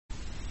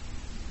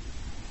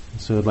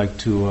So I'd like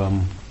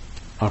to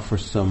offer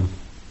some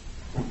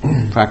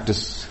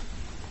practice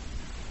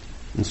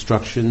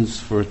instructions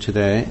for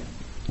today.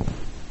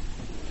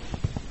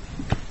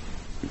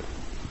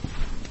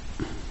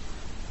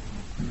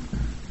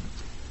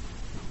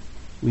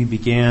 We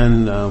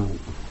began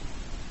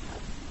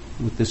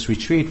with this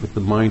retreat with the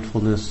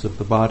mindfulness of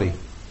the body.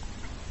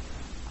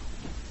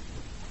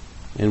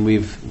 And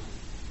we've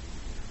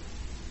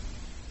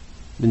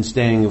been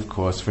staying, of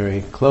course,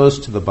 very close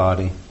to the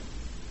body.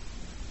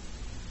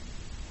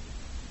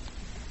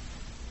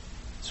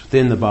 It's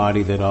within the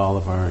body that all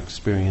of our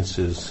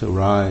experiences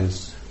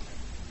arise.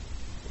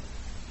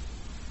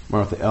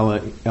 Martha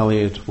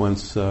Eliot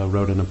once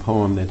wrote in a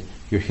poem that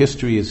your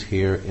history is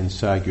here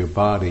inside your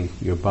body.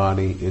 Your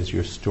body is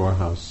your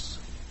storehouse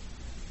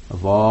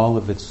of all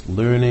of its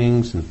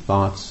learnings and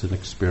thoughts and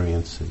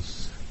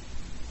experiences.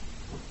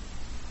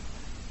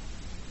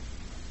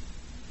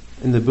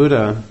 And the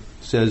Buddha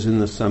says in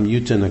the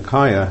Samyutta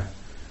Nikaya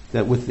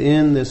that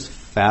within this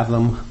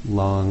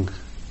fathom-long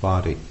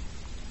body,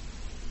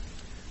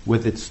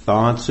 with its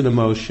thoughts and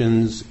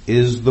emotions,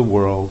 is the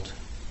world,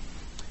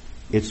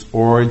 its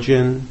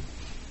origin,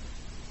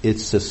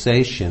 its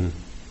cessation,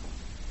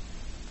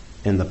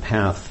 and the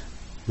path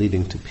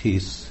leading to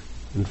peace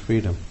and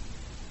freedom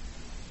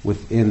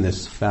within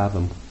this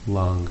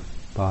fathom-long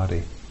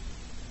body.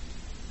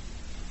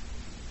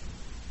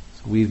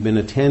 So we've been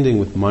attending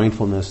with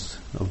mindfulness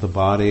of the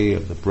body,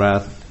 of the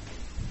breath,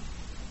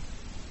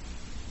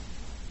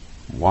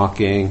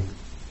 walking,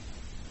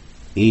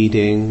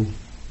 eating,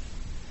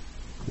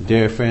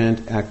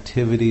 different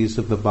activities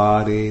of the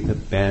body, the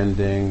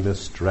bending, the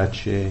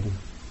stretching,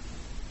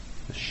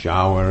 the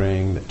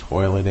showering, the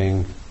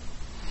toileting.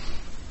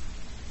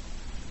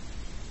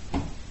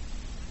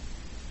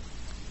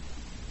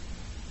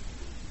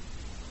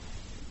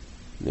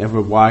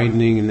 Ever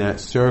widening in that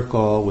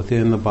circle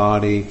within the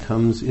body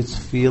comes its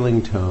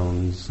feeling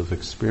tones of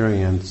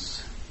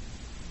experience.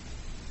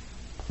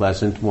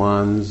 Pleasant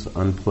ones,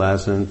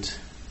 unpleasant,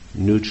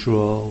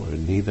 neutral, or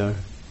neither.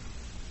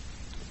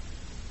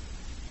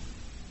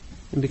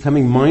 And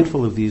becoming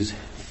mindful of these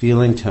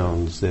feeling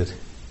tones that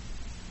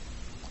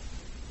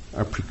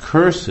are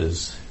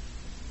precursors,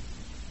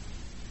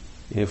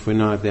 if we're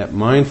not that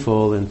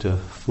mindful, into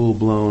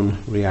full-blown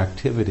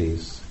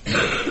reactivities.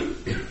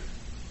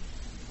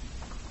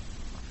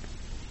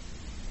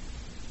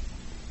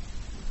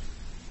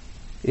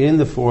 In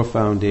the four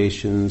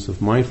foundations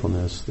of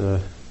mindfulness,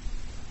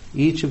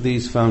 each of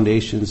these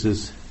foundations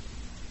is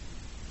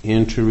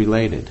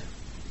interrelated.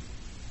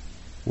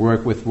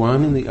 Work with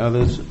one and the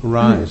others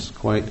arise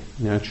quite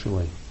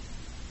naturally.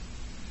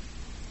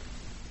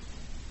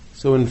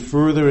 So in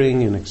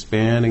furthering and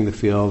expanding the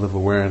field of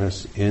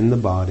awareness in the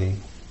body,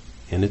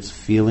 in its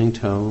feeling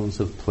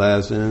tones of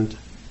pleasant,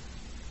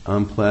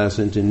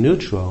 unpleasant, and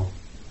neutral,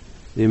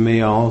 there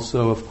may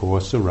also, of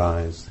course,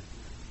 arise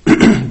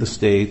the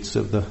states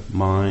of the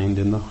mind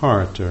and the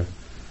heart, or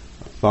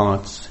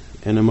thoughts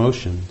and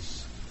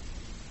emotions.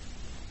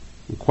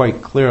 And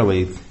quite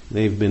clearly,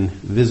 they've been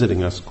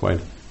visiting us quite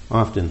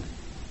often.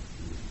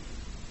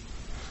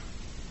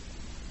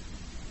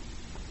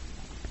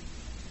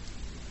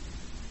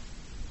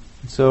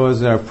 So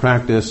as our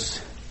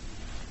practice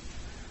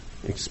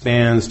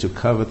expands to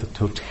cover the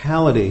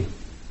totality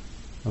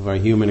of our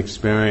human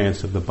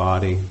experience of the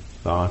body,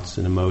 thoughts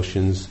and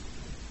emotions,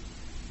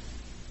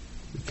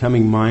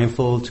 becoming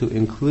mindful to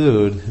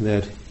include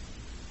that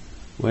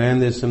when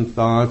there's some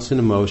thoughts and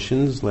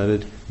emotions, let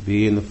it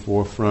be in the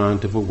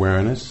forefront of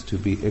awareness to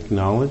be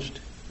acknowledged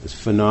as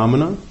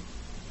phenomena,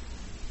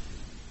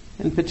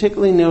 and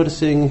particularly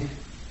noticing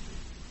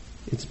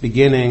its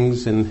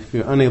beginnings, and if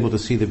you're unable to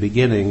see the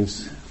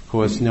beginnings, of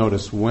course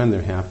notice when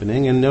they're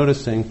happening, and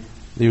noticing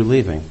they're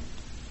leaving.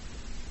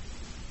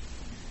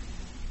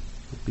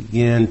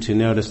 Begin to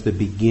notice the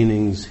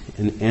beginnings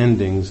and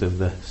endings of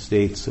the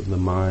states of the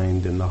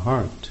mind and the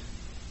heart.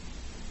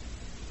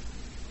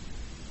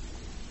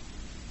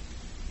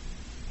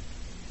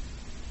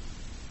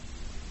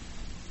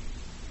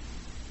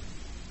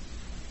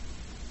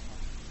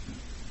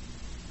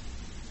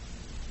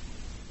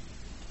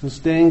 So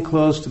staying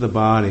close to the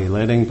body,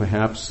 letting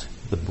perhaps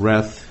the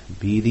breath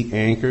be the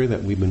anchor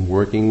that we've been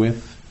working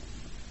with.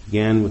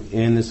 Again,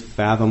 within this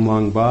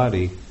fathom-long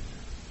body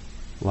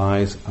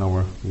lies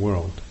our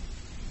world.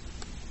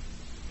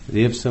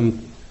 If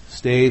some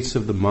states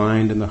of the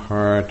mind and the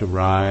heart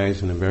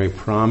arise and are very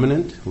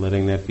prominent,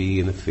 letting that be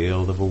in the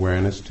field of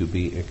awareness to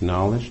be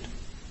acknowledged,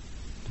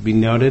 to be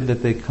noted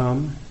that they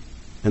come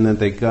and that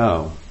they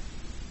go.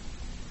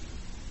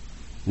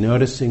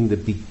 Noticing the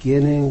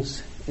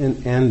beginnings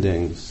and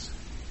endings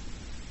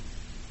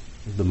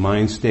of the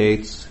mind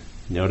states,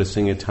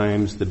 noticing at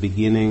times the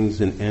beginnings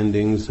and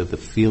endings of the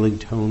feeling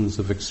tones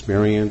of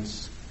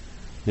experience,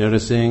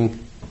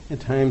 noticing at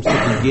times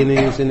the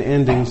beginnings and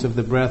endings of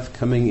the breath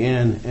coming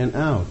in and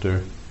out,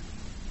 or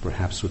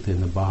perhaps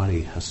within the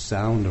body a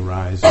sound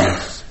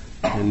arises,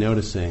 and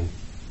noticing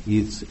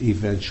its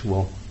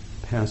eventual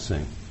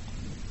passing.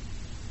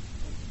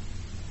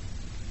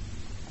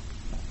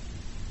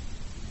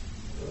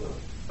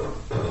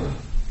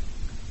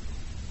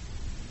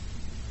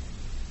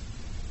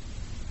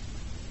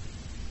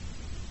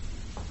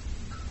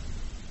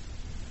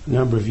 A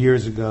number of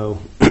years ago,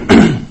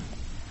 I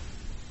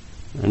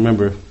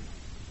remember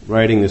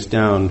writing this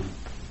down.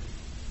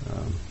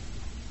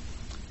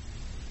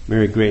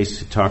 Mary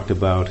Grace talked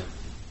about,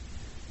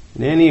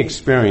 in any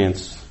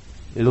experience,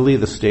 it'll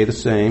either stay the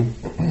same,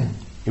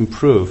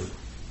 improve,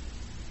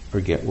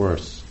 or get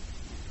worse.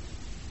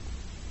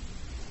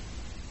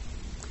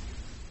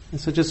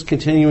 And so just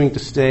continuing to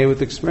stay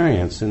with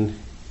experience, and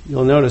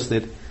you'll notice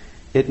that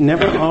it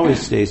never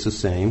always stays the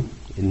same,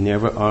 it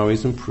never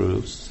always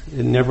improves,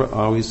 it never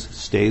always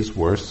stays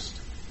worse.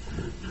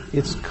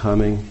 It's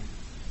coming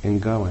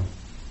and going.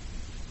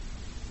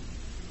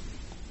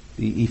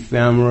 The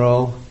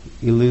ephemeral,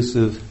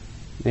 elusive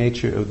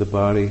nature of the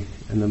body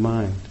and the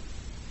mind.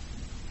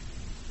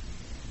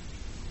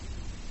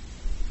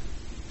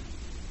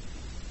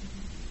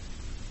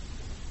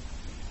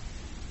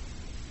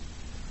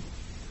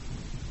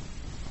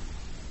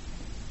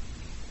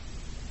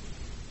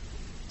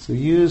 So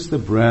use the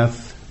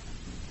breath,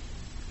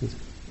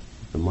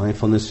 the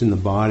mindfulness in the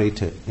body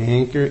to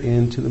anchor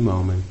into the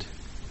moment.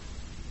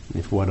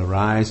 And if what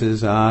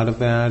arises out of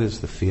that is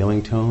the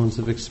feeling tones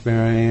of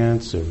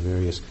experience or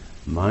various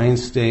mind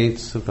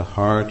states of the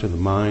heart or the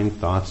mind,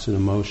 thoughts and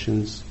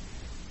emotions,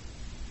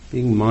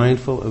 being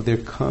mindful of their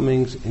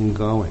comings and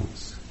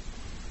goings.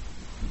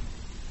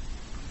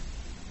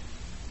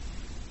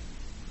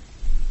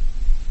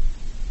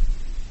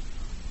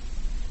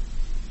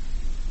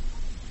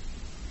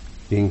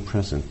 Being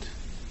present.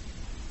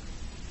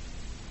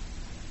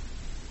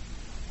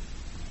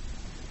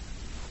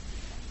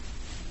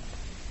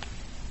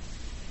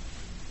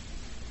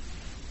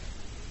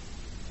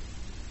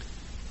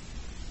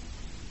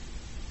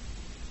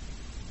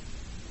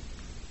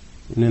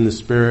 And in the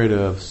spirit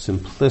of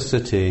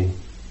simplicity,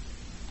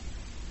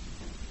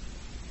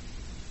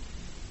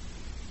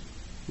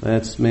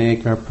 let's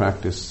make our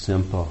practice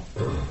simple.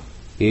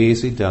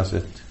 Easy does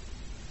it,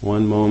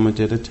 one moment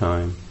at a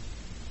time.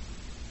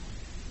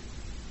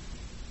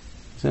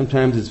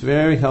 Sometimes it's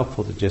very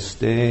helpful to just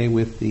stay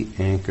with the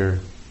anchor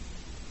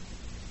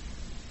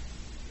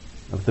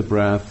of the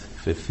breath.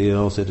 If it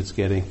feels that it's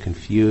getting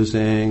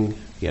confusing,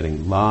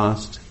 getting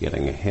lost,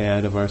 getting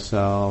ahead of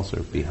ourselves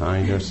or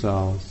behind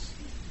ourselves.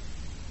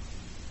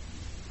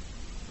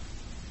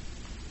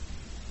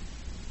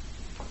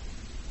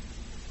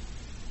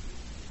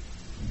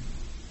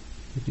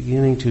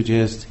 Beginning to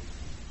just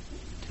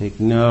take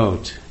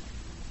note,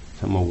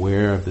 become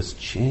aware of this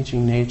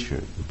changing nature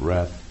of the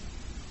breath.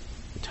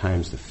 At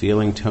times the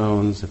feeling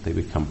tones, if they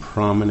become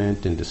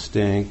prominent and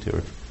distinct,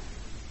 or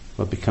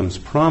what becomes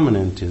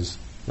prominent is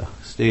the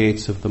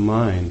states of the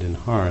mind and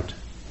heart,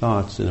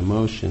 thoughts and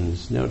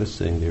emotions,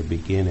 noticing their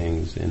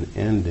beginnings and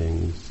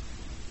endings,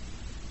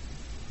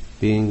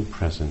 being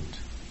present.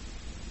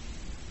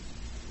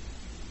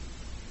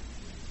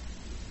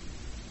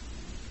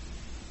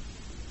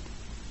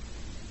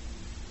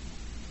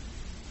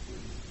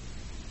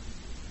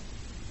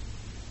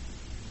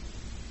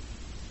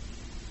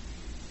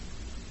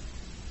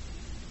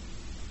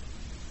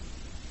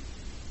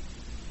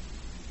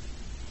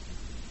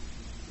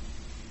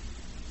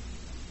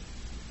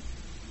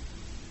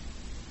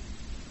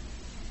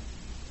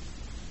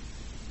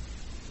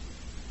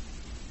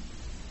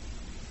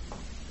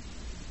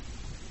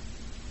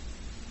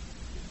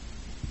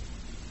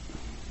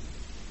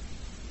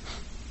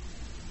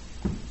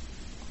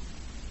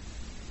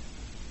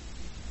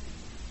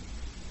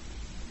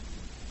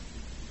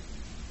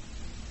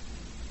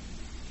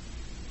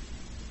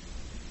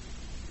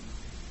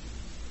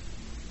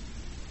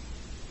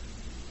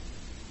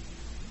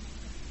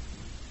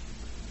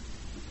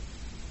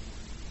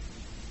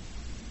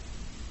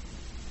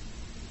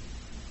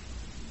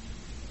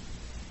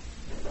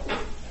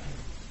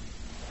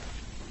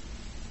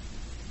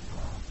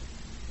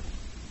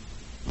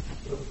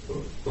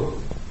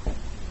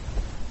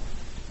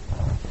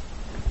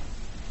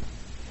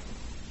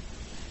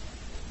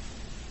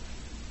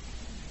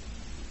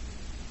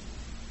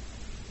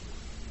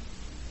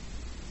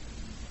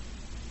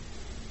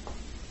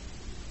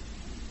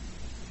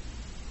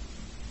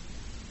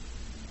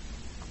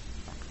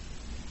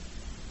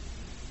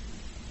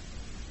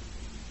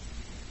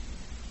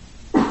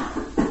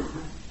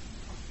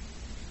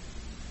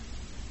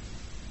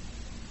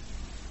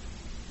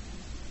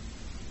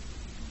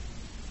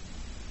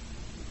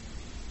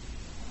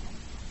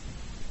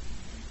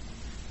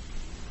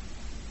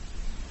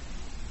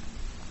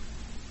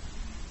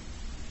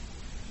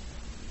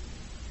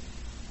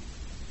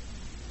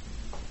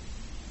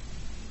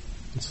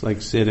 It's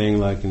like sitting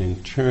like an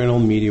internal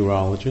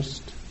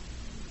meteorologist,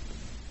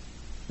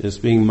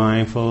 just being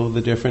mindful of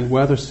the different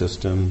weather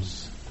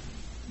systems,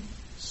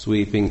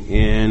 sweeping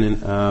in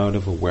and out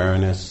of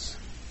awareness,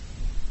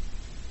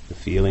 the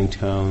feeling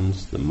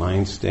tones, the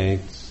mind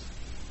states,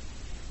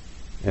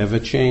 ever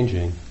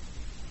changing,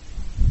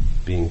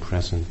 being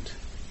present.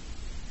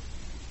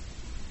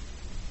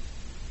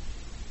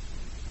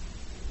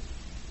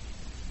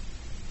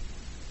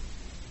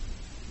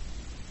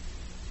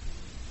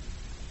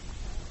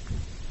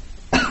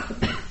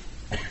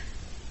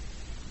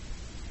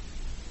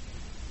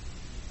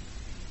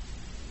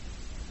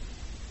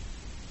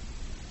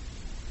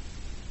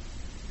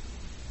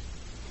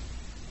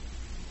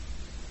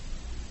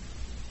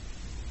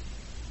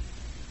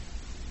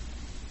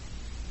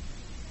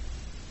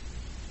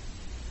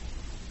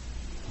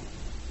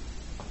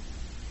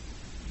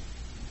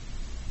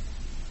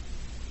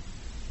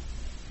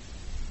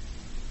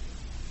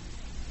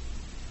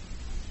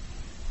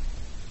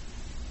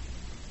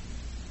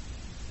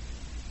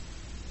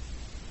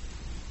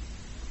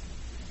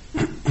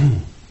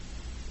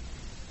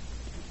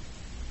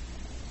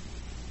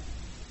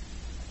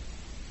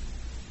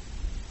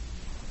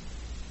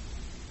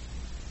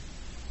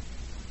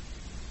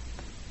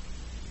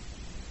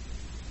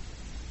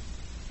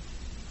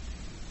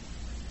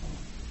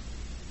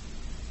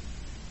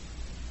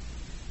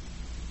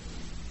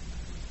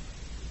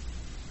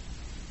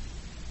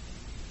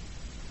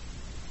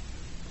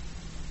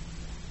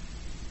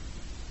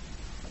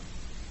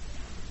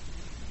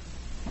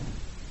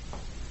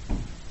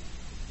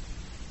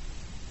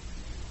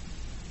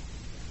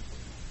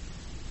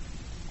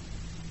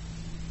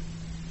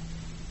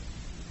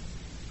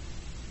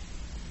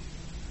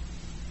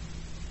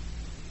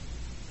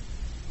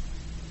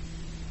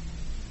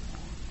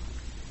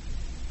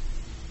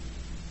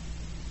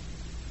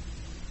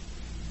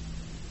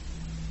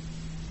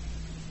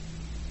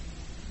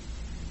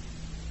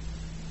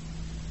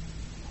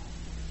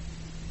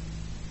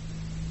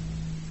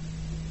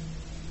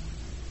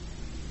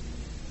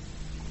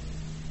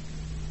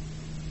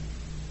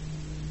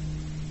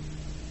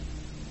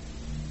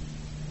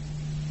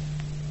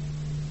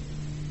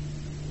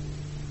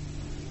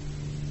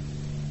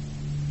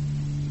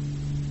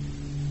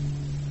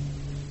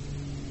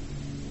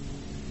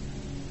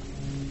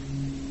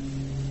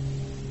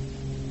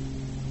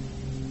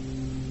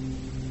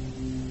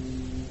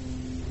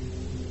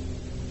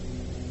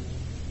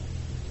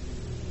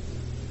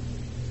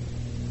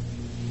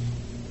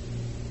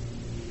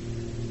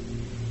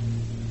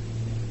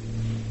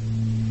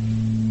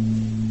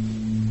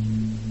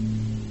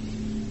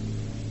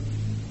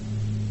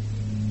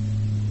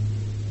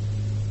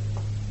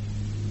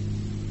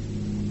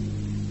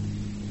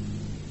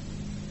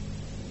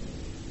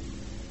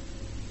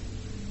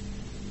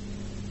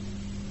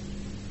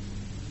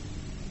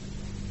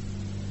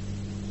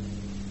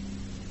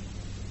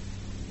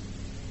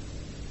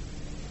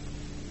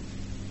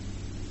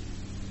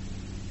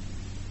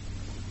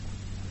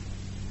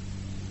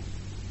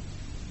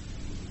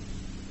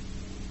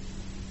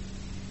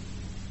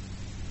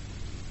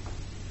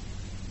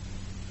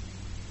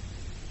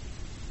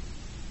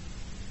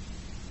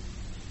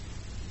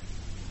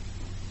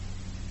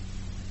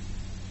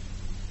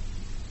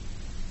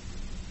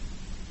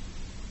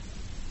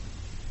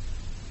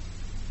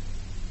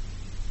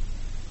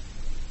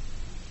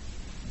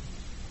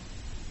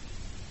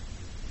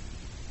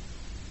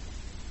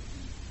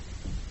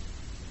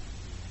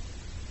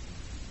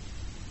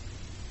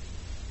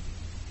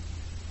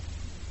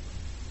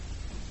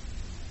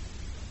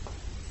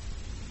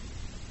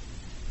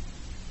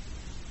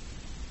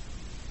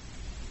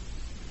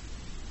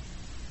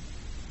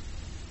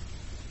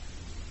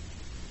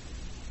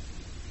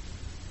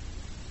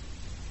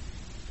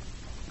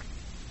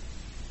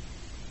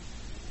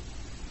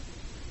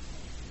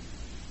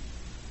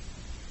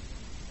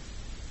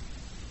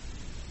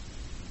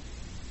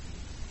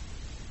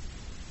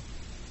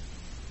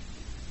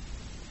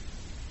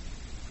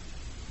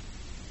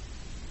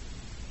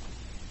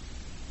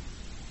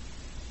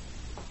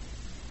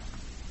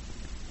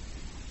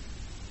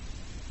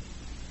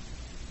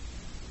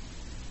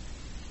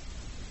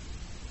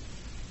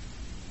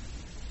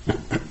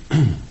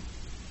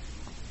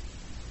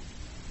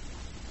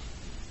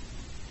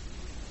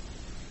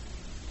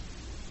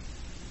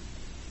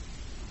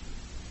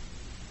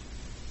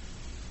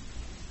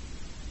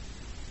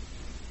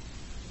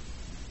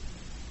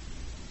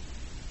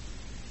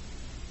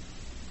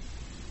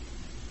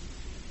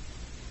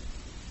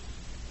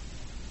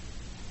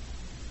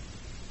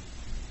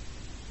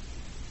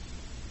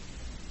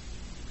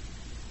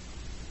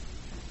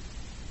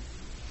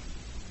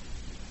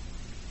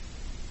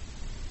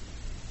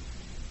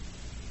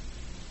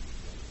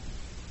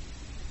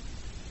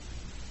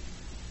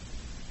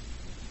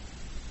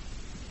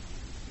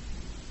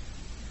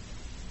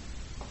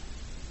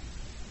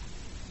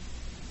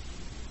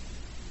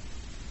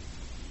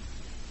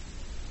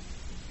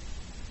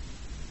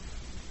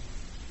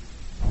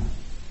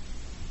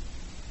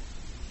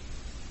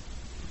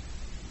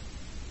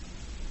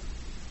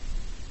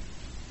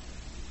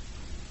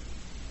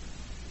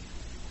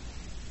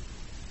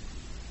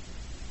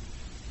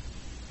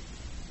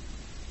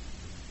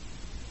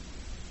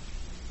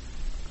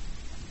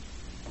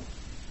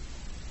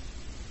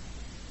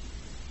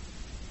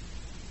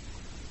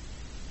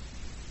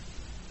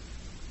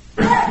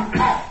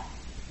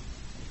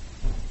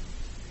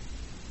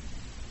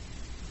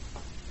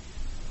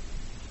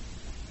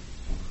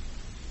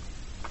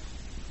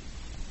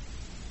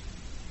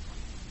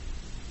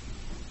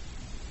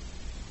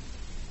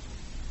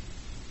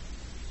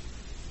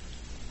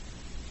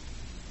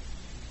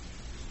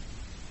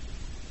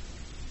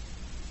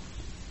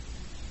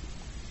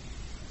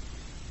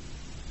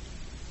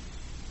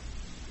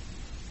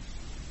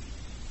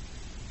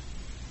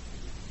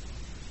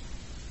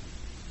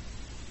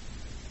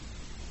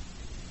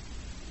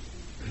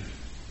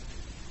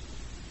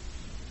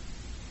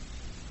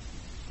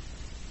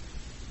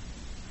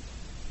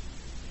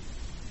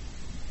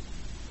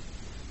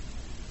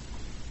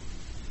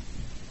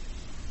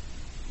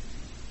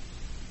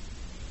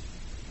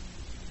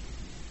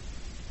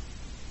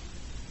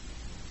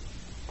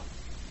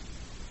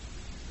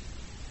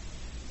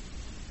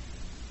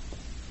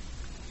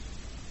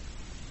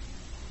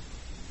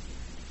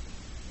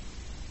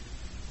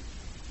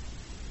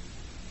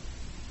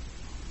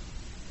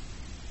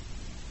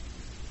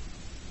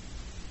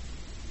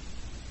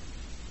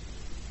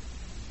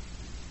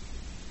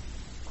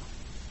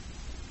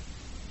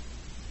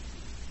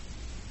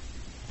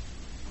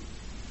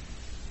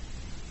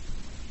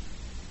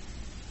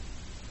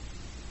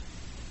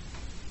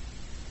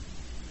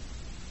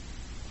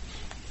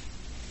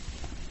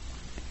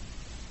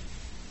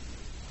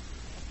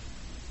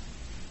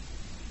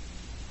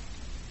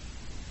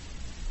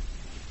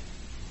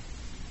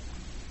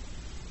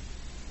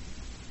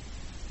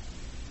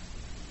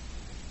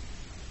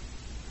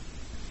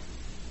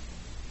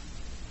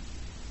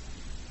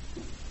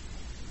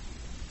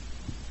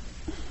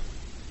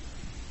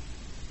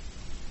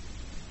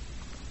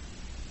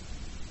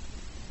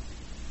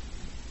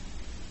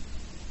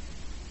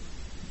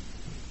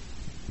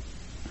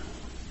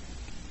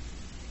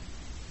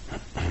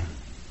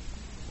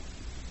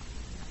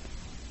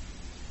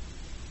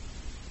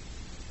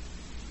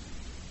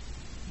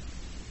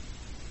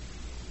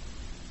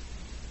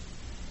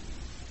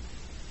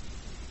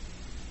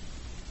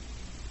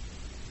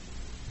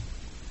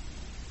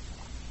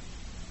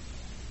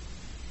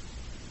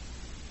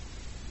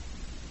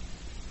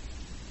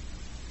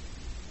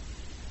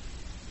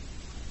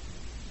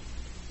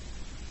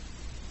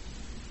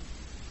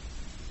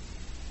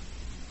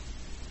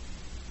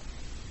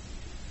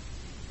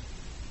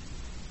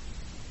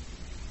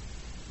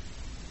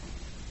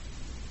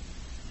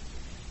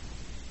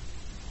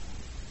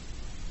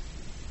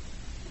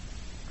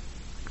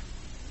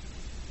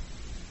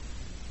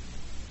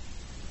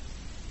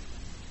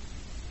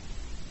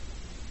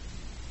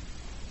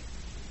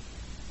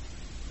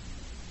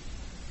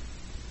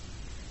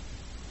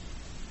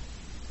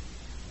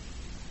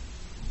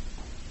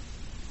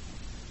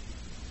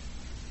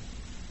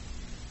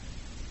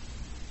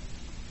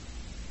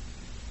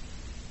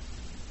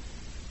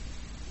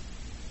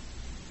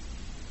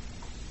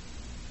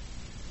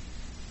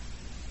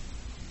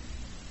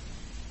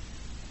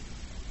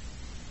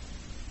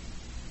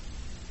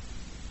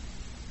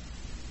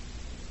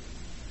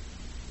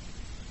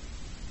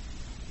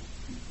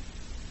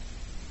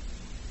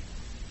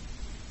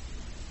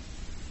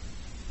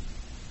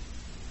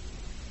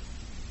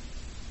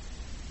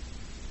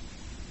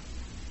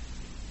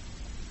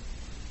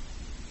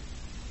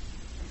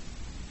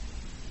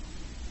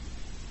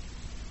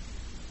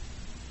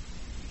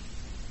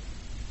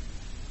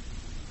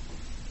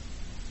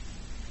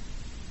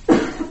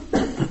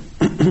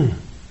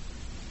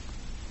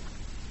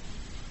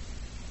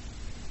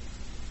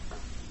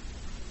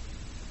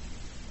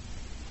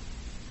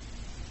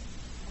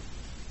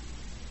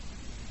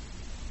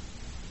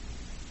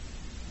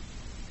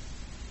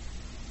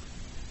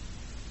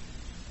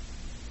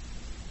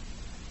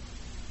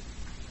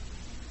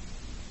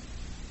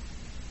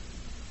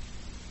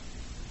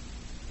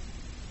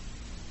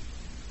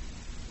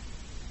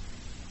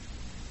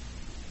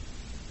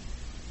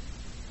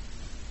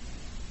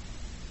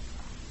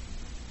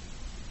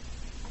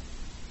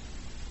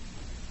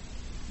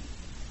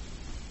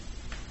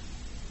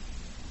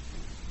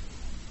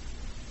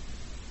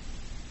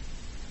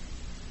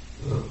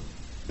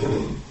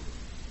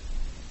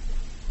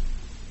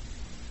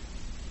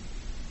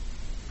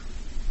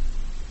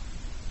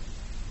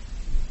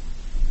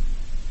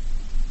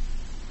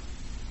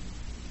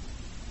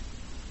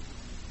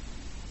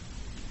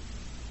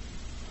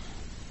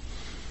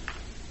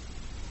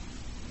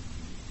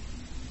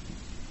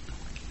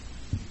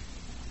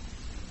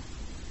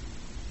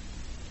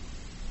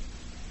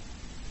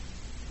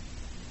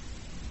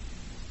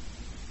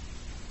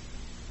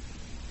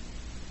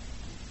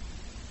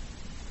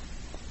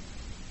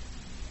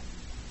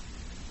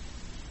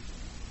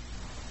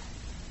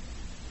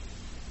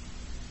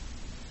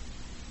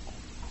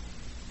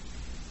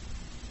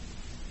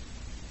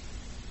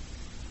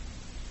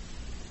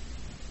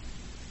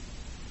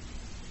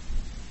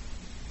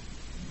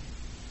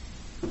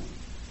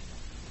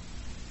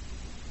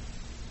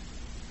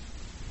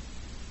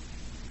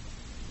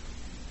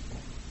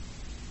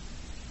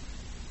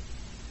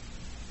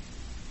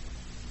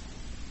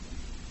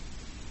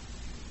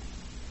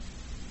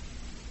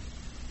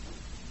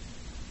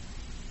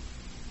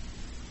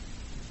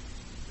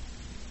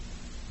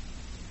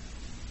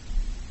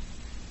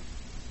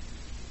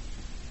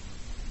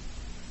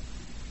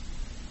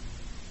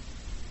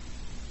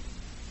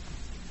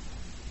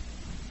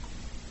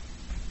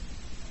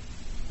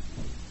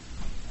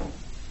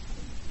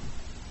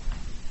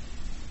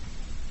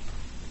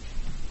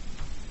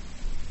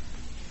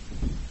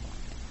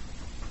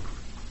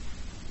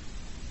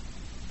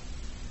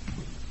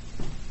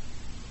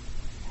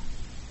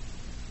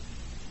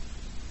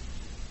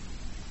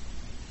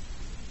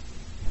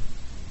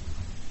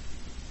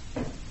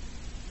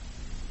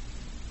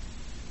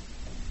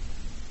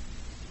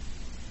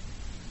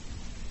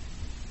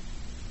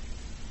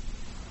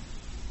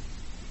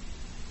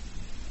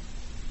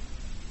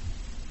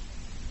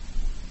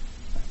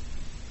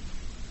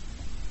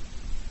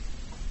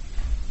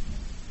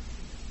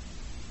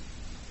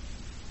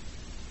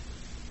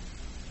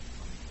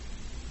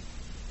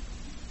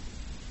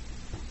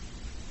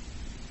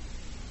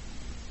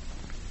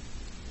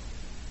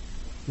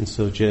 And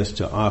so just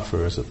to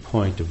offer as a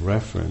point of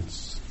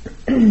reference,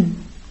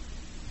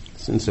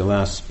 since I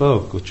last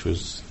spoke, which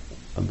was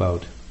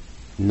about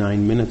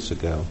 9 minutes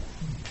ago,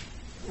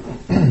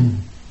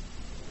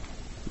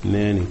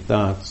 many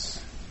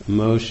thoughts,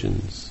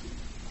 emotions,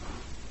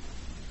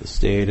 the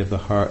state of the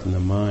heart and the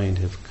mind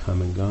have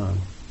come and gone.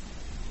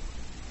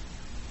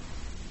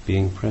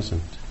 Being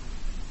present.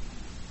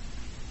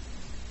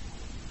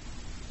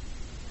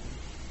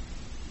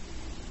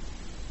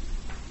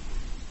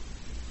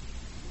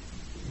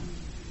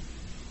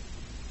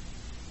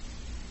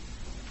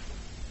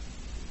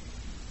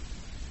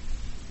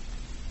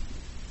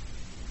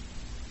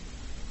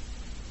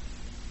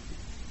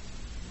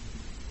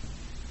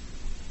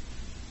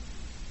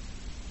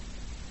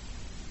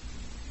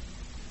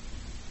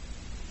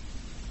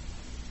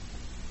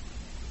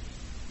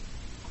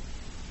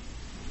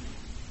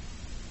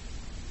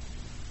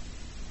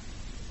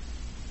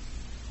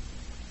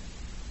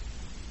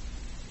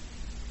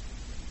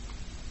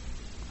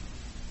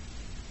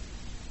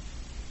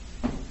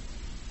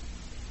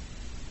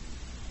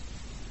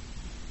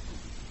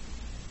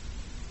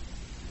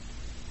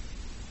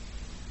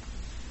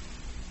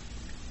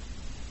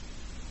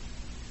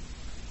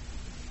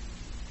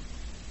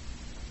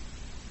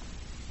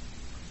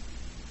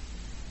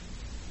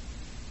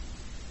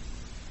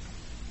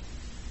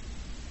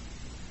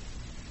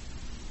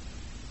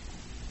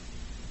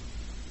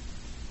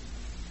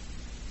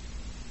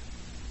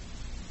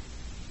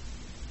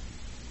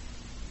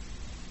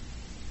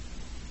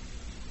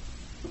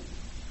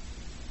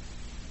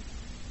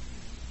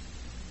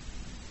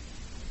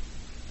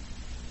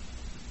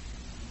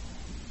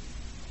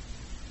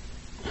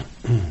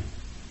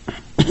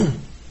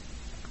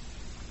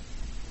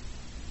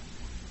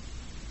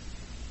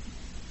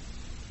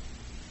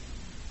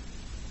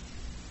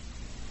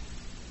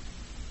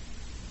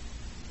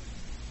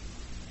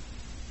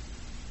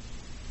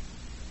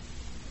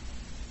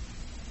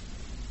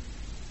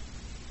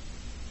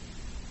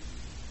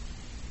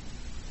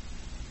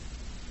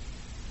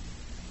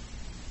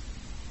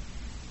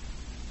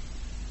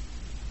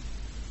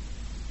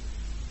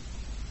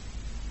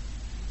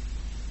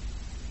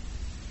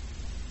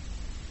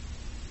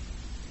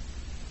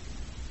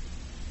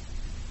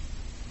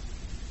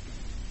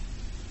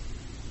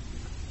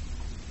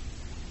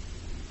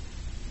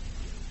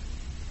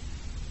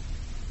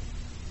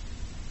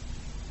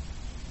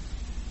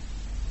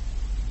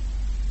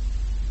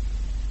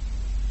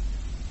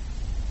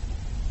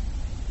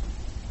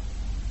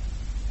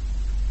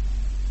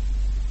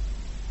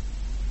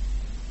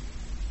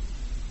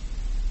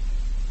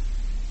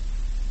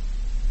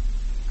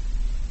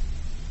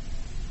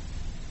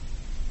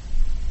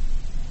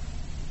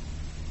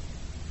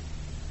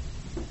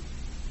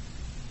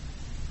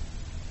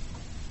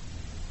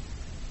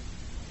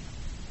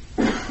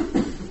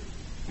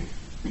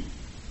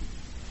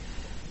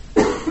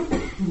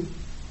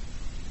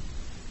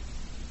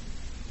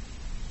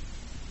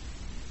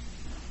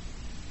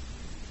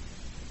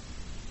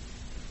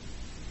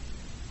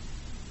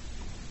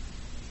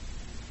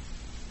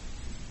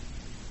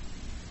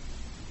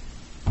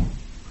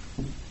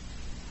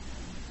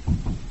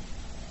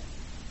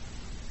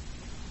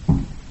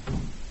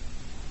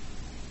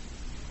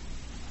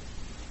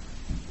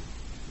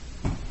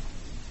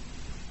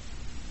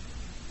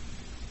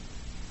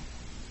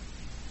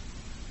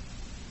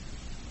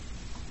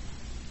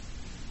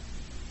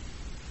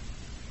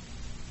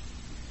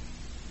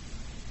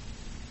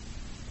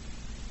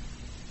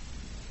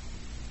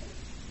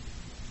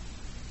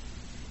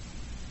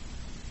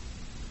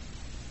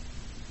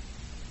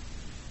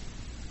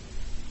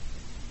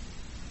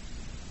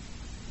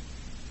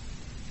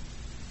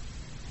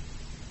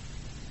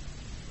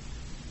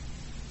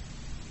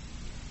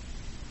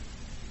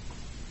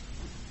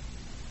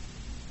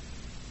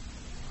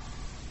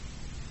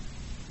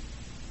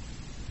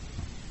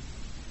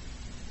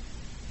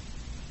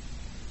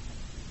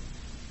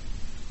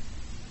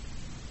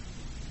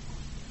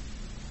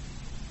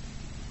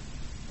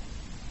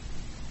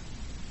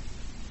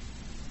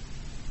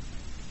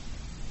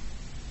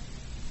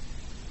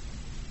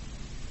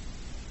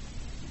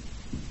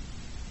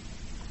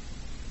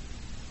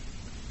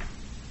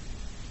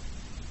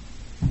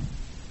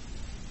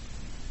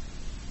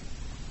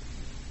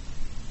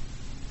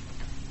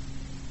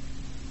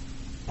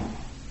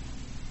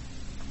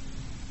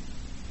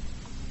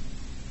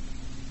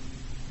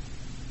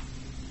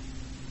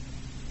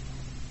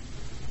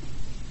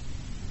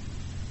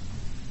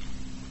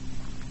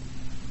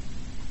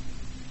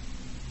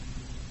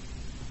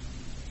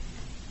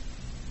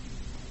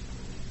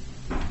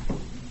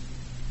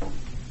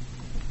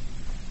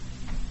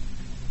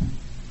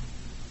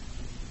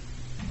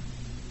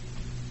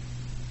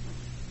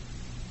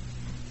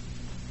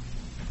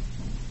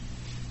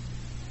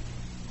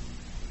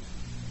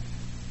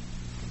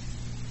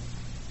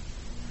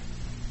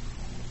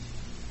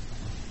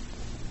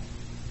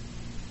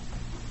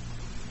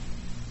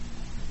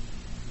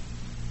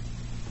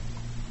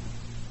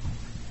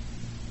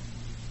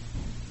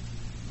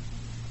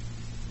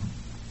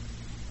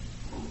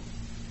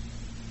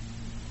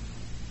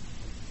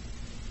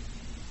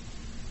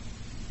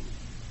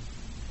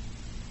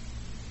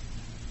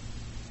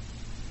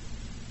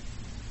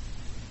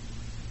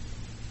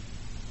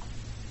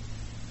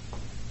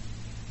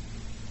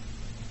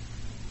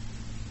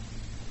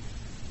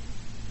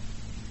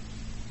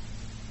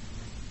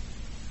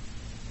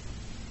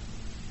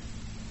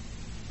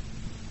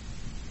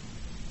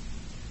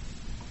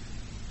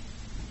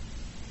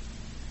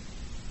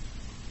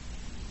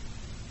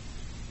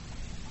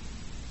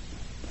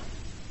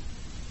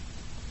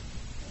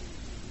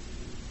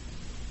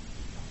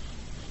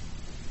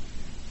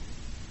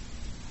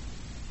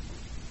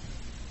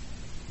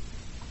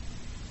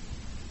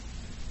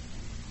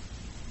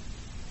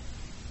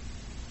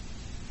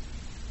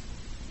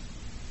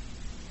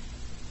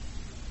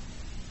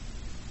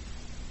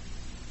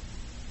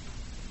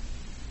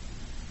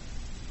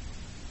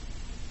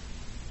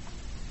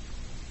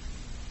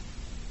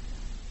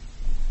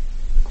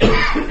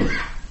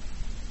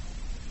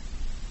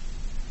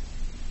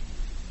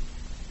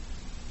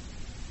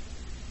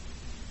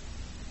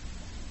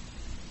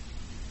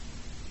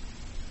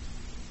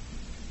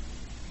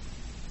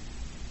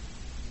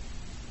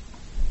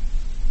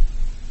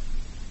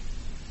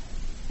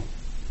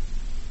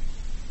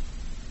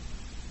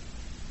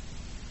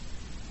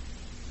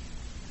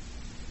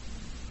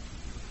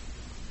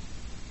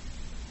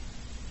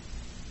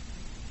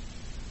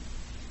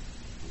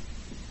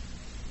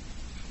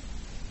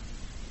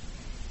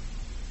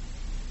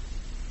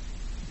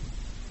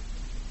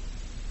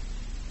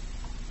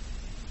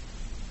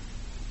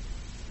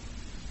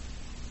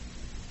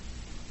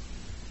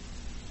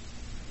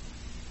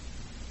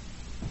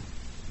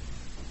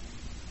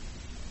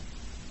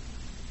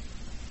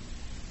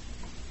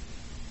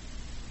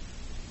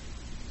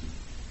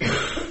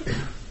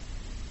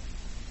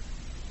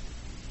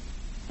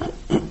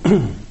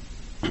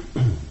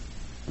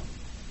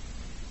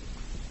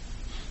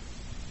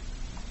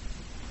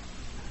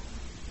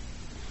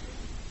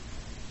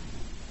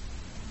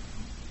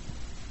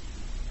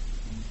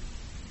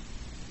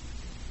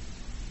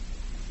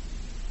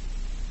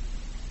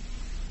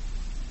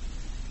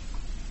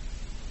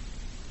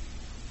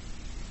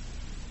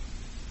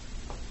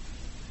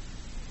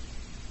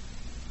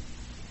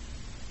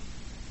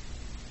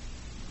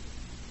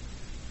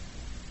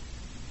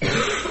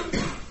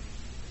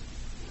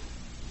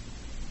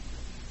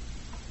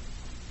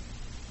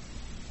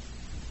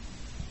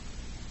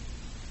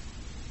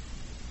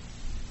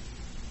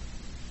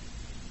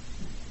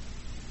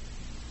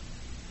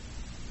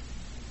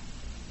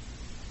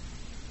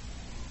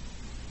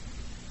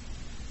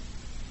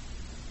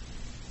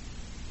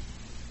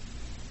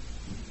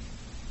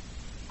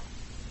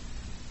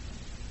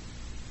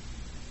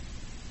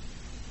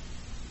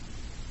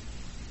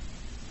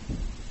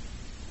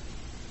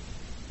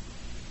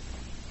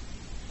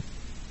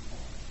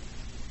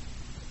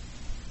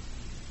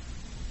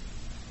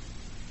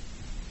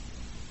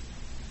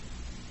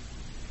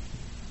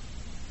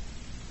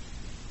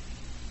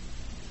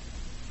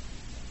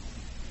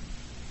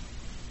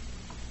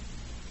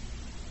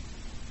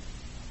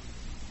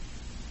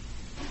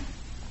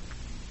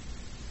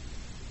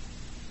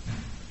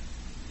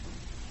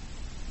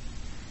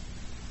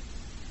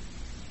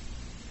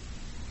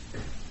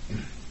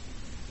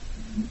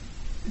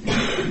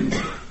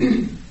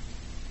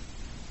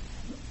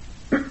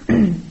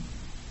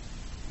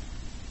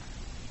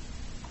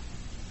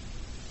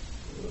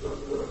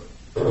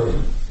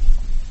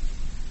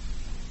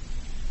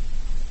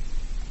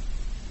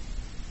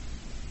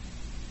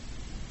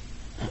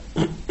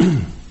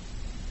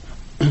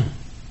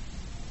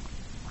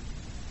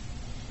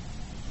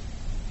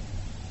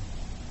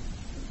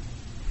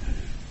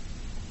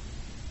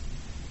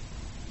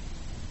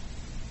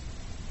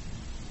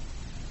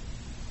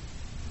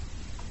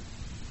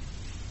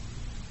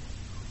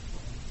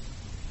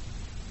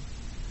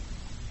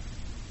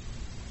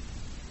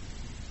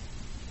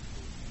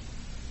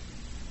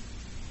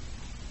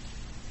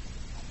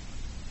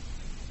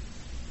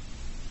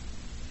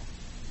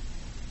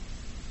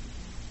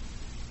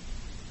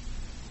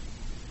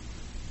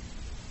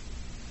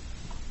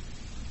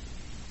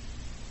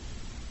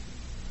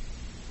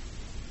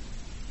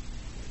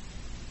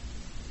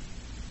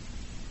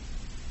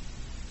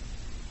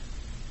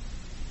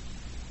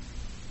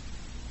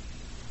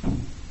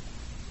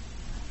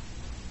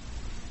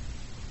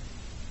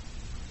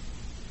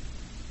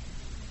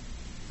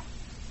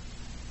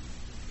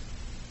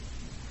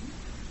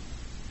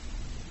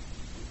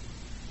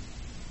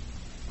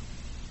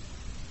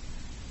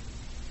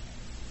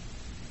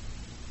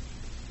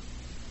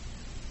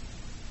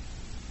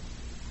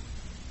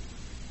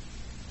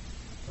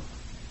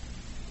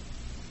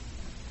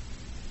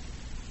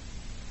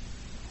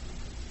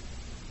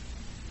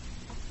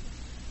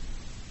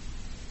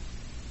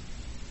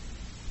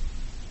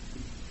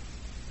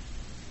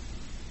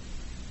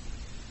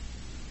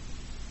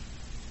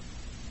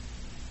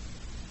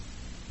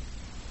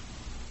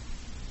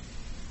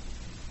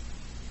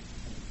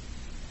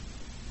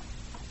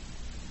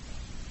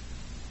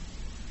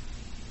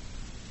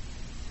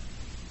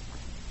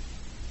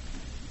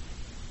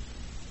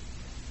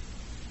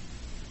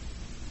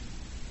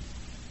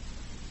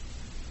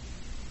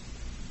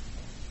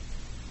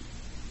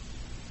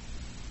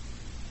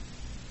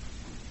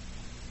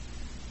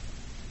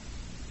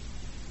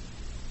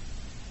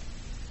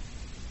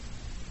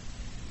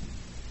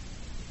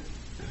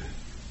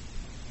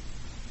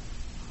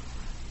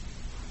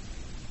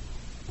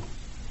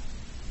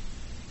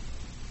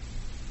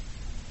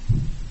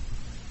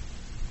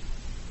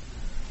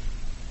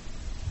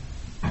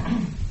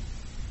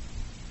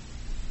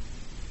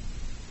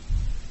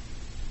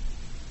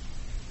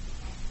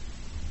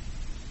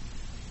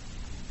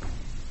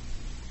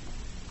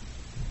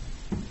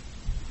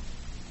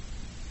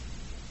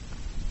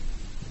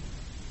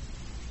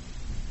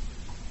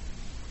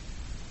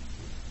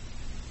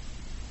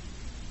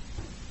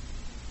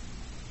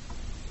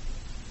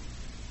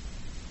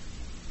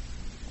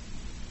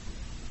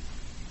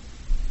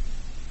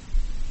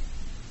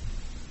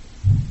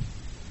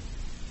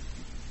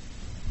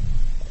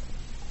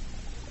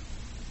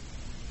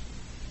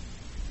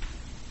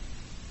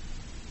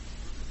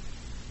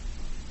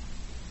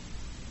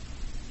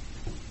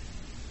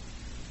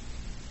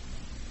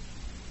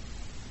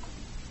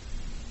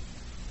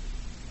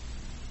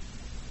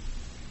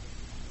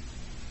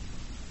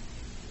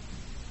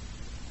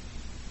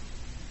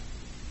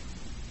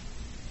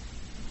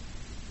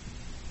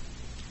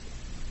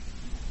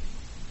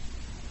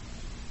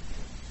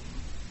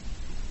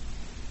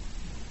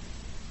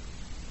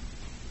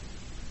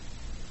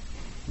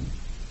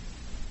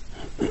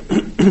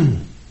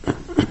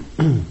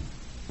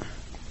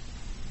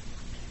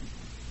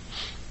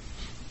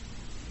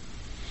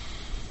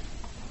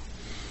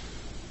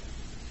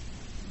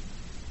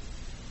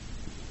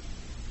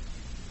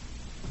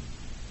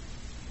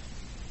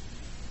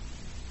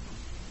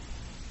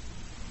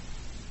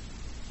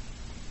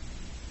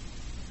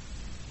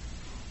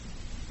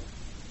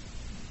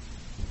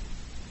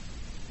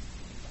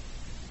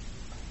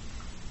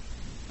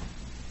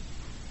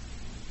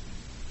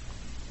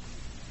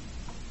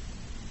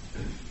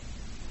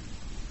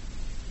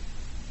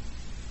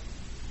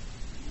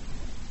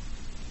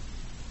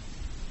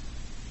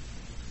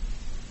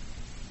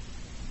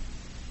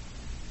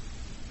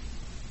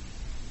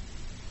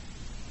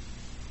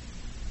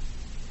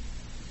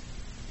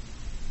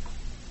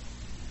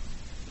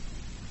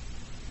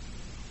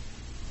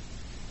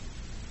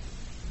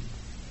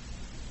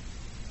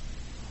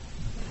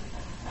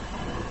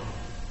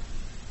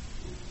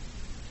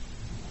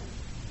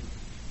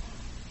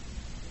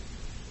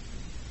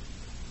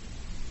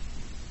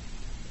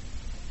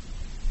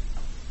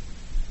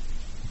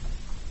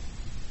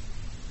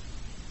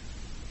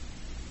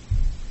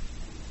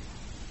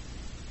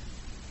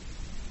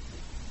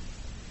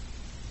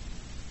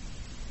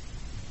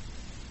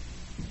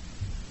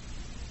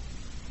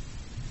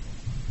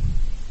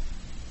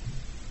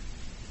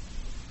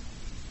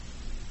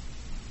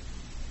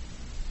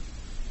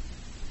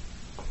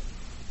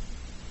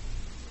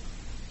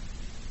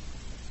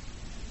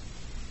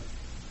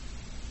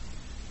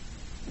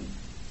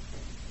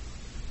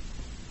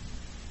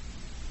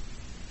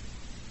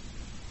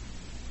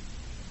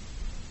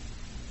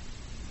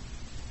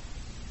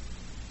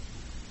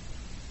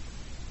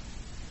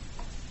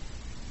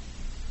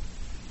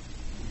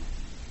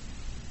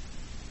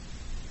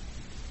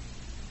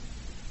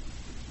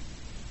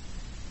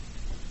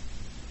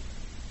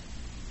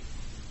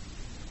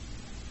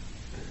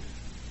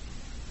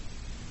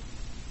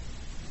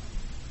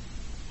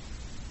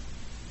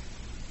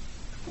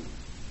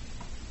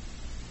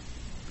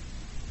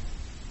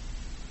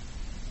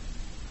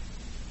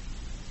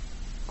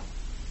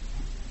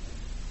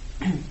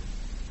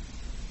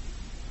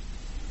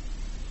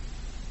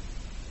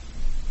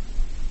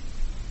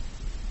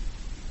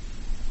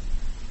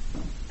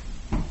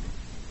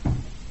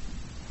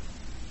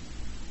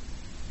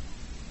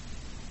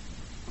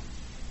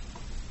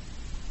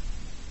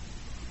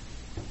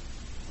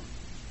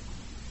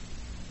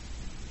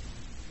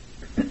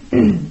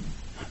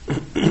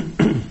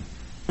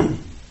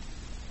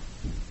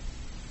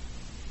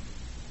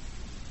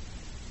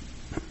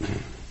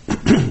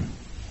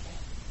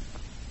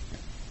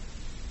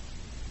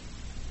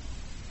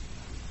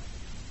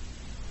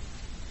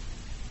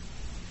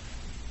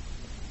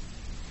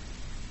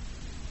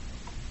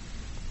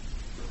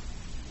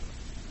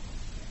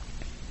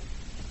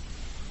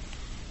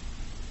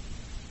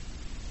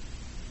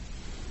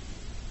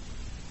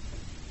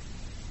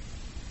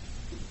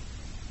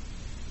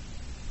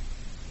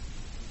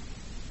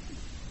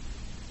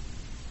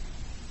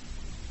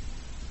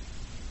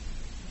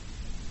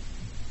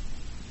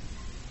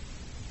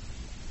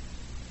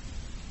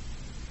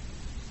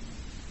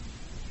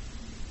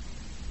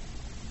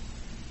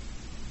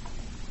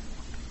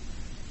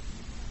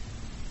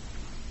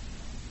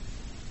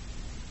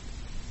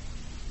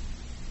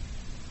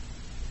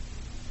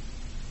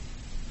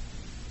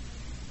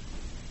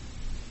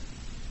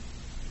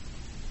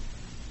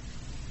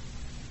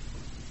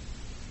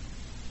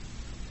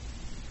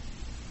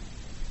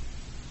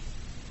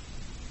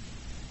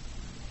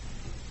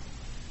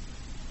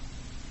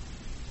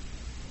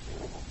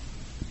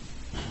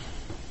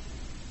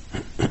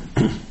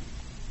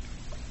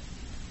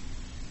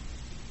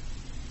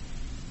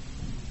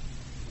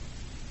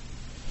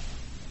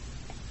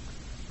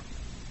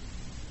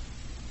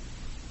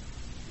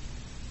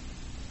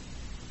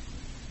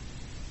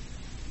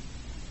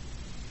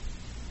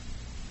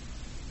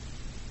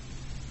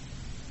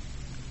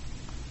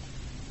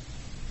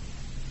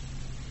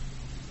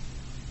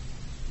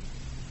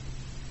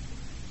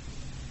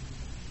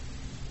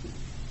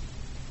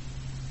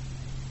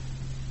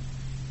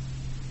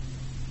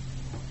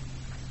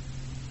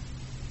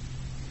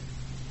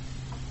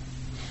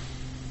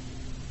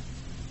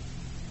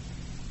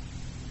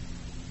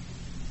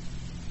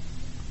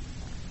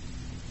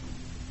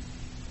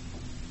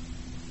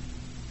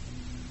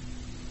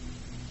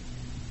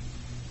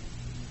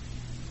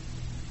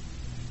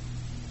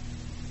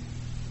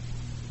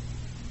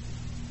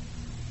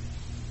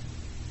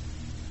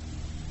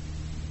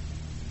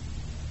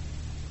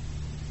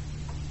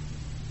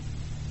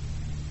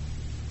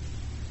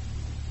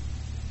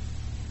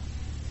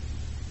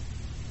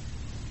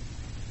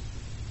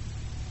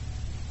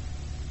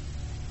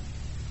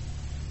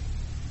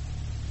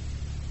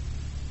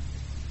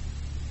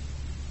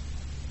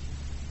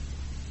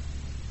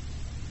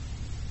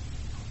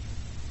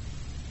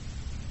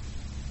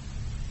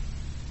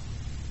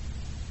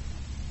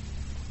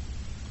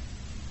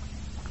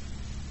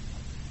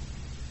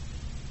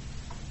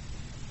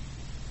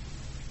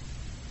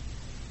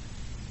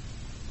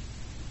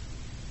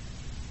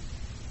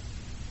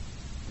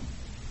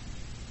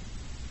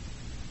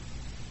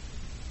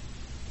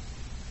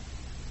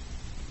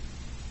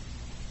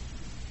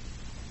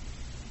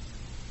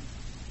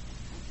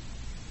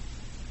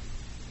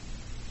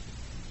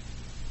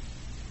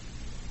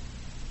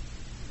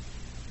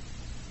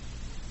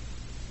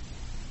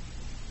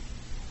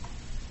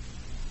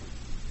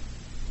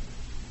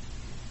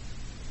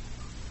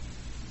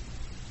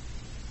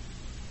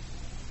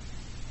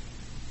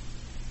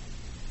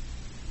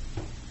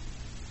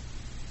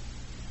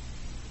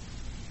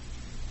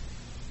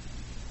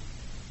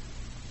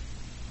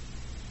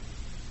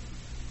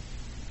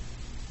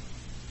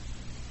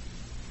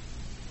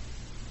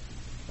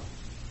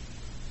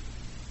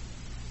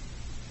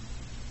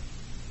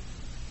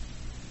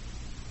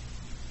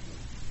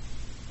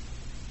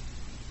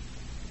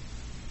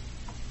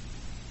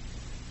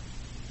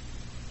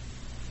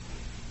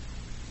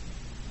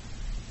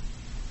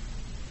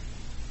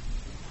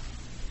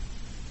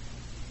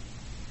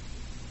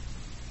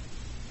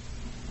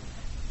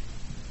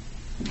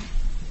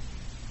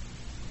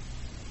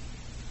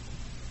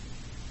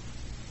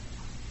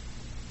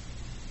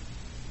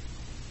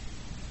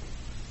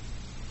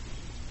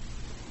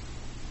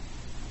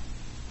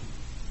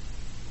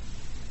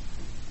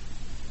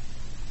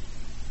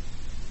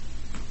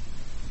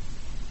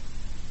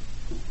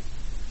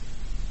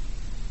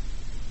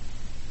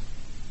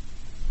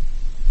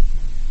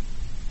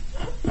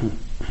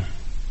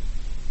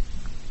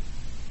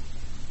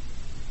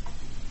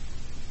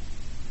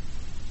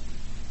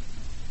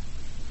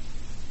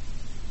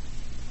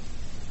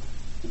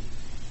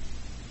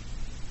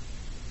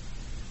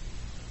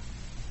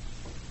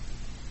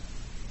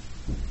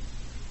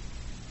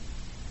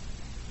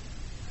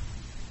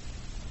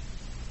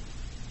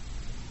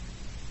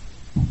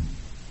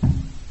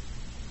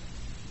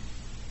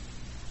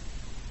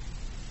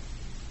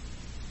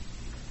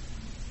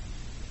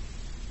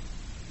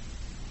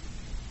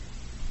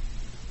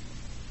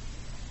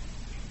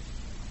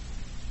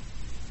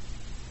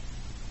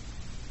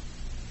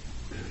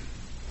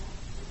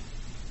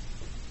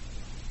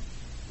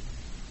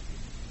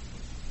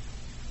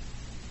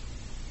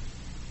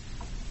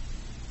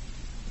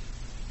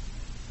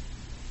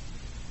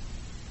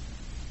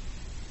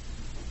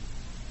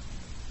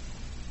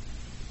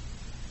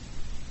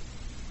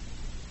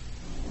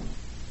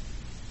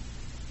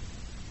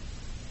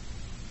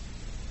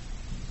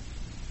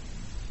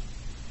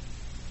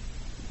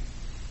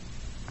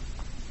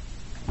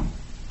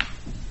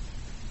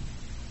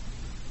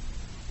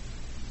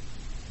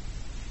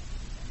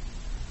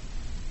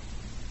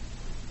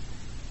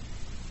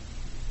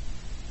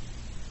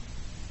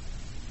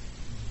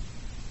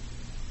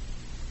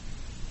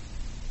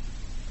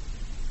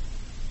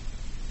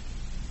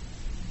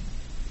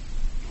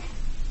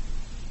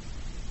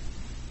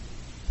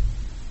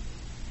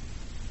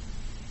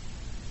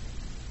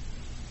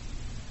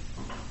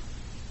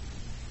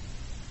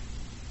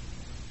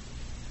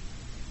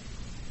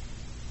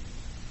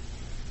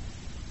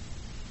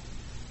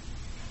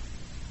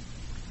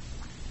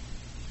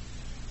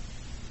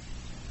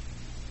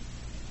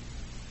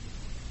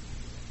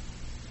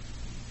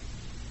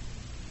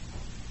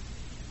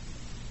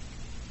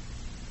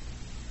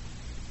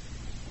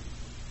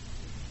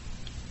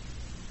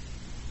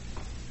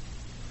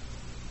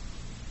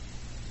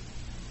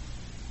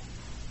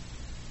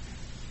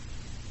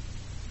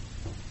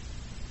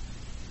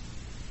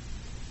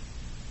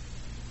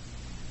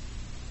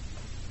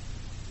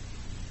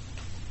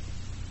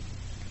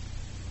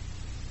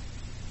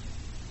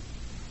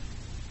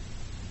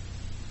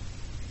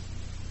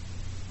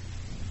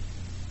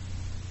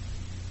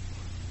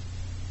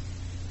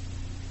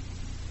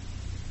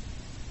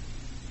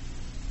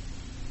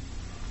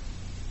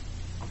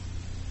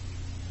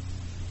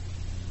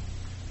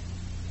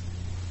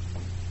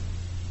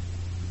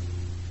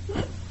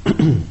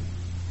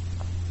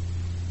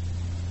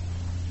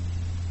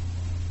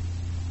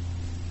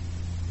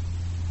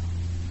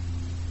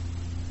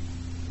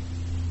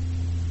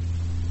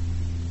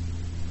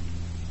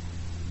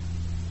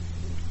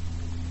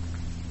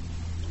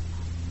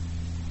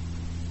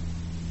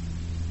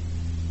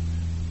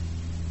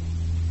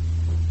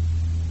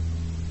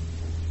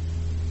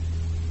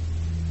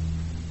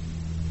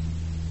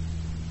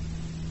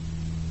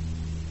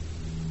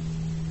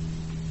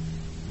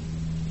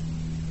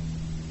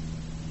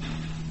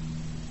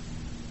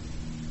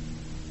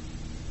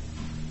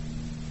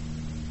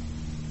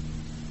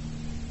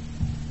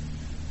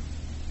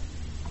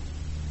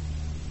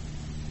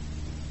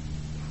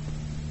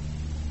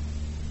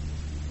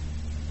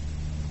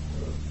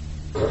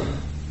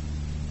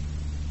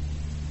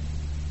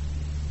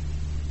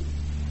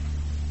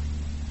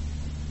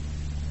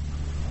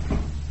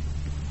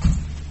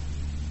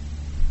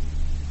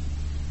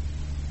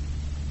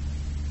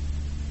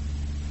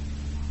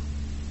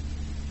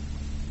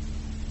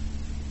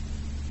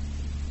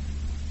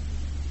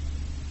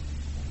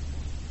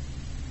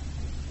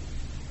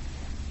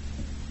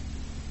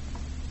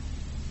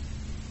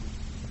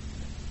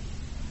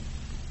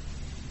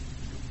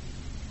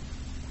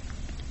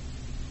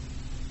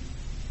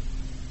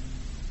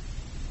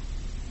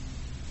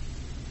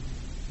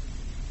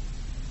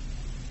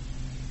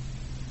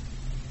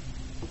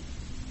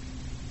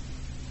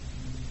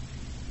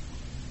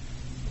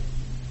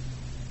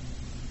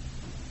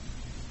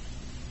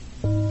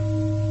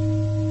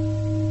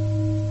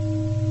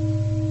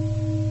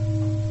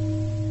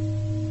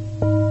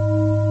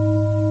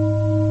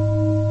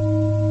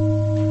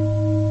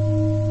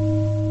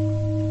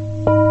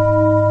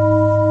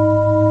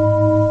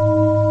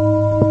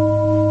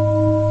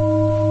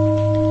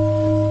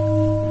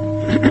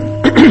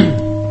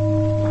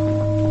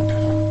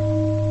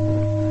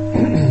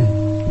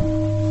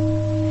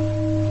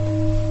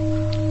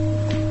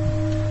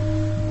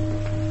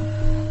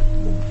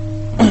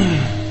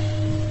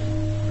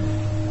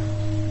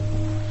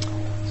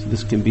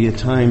 This can be a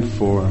time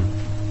for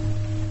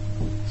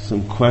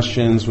some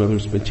questions, whether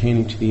it's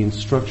pertaining to the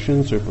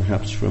instructions or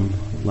perhaps from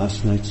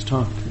last night's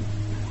talk.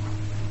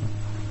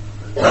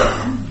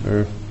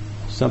 Or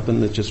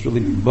something that's just really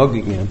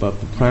bugging me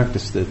about the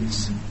practice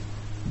that's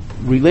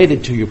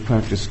related to your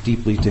practice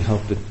deeply to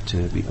help it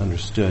to be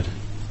understood.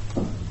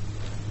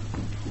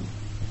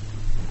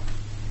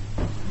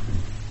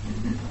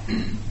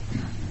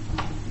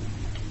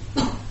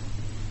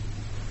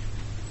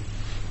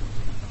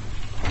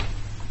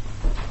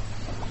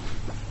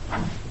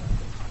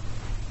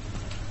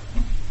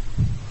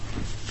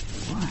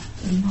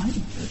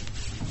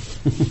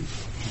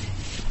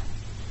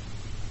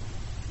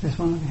 There's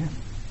one over here.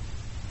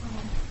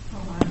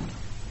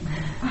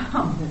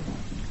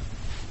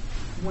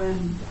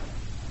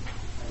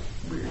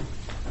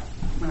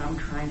 When I'm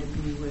trying to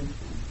be with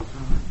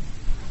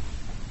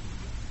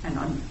an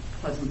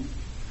unpleasant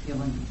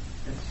feeling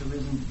that's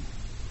arisen,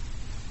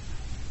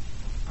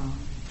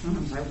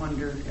 sometimes I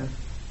wonder if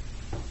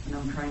when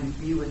I'm trying to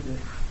be with it,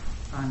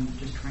 I'm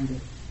just trying to,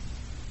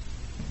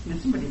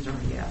 somebody's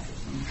already asked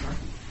this, I'm sorry,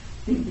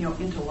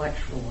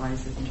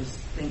 intellectualize it and just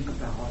think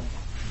about it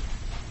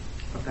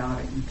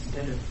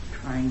instead of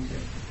trying to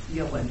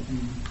feel it,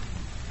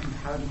 and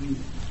how do you,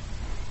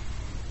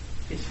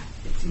 it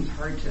seems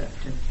hard to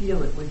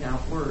feel it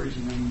without words,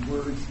 and then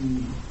words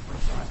mean or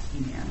thoughts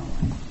mean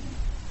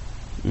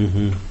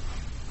analyzing.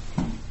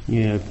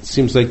 Yeah, it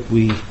seems like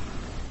we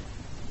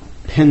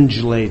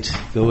pendulate,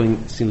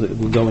 it seems like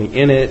we're going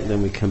in it, and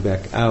then we come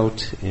back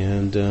out,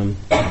 and of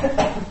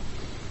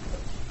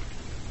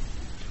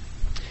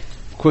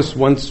course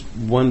once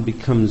one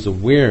becomes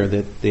aware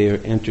that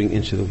they're entering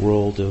into the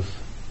world of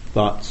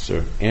thoughts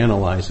or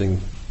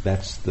analyzing,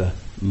 that's the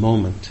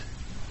moment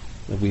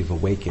that we've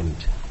awakened,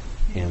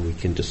 and we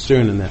can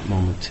discern in that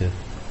moment to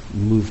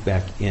move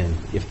back in,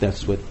 if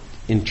that's what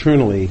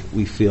internally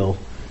we feel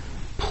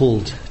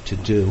pulled to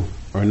do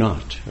or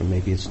not, or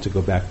maybe it's to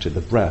go back to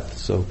the breath.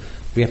 So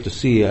we have to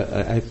see,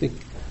 I think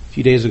a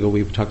few days ago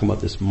we were talking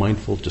about this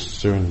mindful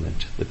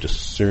discernment, the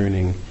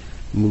discerning,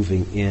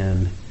 moving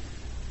in.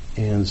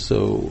 And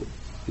so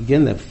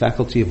again, that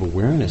faculty of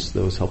awareness,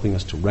 though, is helping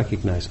us to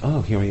recognize,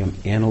 oh, here I am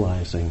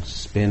analyzing,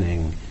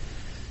 spinning,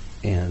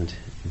 and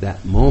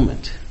that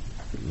moment,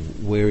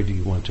 where do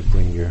you want to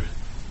bring your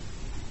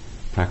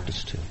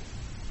practice to?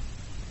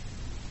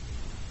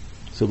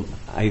 So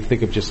I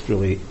think of just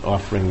really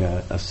offering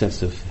a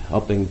sense of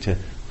helping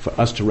for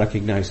us to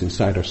recognize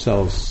inside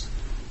ourselves,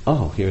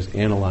 oh, here's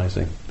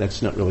analyzing.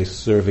 That's not really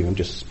serving. I'm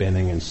just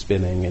spinning,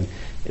 and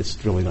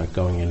it's really not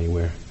going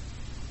anywhere.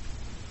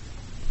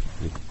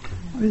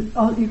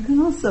 You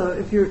can also,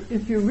 if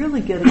you're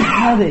really getting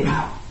heavy,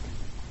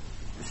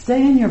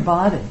 stay in your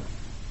body.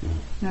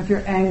 Now, if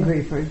you're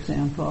angry, for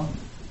example,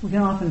 we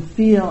can often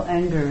feel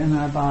anger in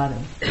our body.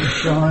 Your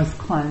jaw is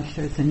clenched,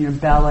 or it's in your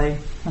belly,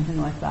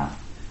 something like that.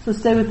 So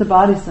stay with the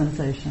body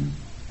sensation,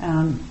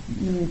 and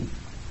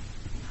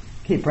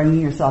keep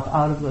bringing yourself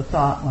out of the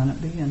thought when it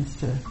begins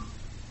to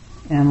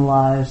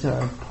analyze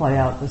or play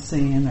out the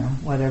scene or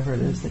whatever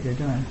it is that you're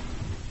doing.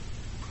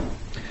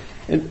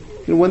 And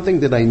one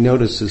thing that I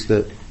notice is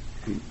that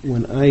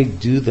when I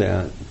do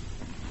that,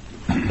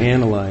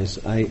 analyze,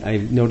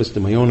 I've noticed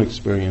in my own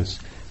experience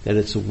that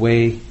it's a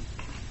way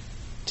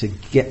to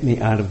get me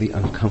out of the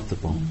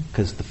uncomfortable,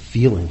 because the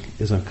feeling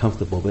is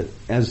uncomfortable. But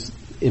as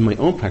in my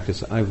own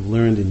practice, I've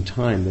learned in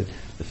time that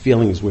the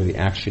feeling is where the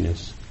action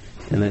is,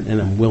 and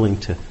I'm willing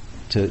to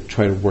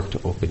try to work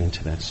to open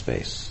into that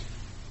space.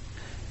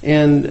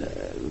 And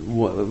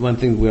one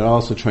thing we're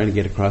also trying to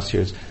get across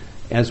here is,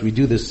 as we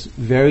do this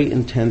very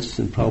intense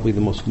and probably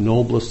the most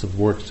noblest of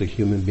works a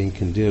human being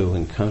can do,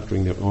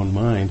 encountering their own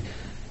mind,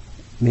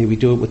 may we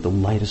do it with the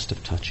lightest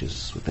of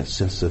touches, with that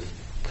sense of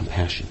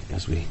compassion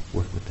as we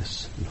work with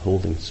this and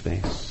holding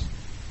space.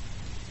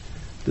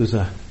 There's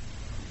a...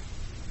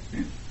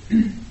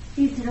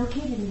 Is it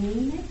okay to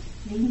name it?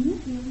 Name the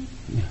feeling?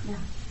 Yeah.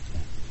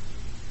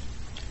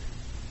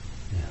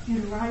 Yeah.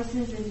 It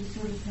arises and you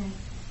sort of say,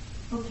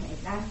 okay,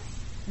 that's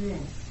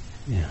this.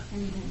 Yeah.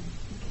 And then,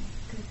 okay,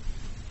 good.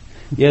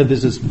 Yeah,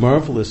 there's this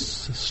marvelous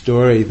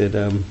story that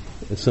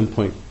at some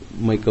point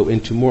might go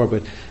into more,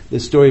 but the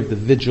story of the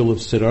vigil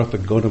of Siddhartha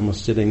Gautama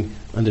sitting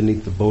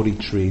underneath the Bodhi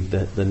tree,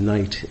 the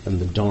night and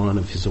the dawn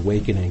of his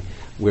awakening,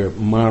 where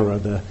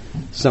Mara,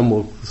 some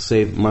will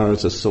say Mara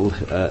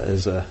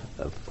is a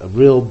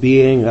real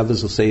being,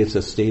 others will say it's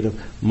a state of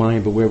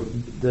mind, but where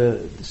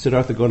the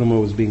Siddhartha Gautama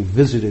was being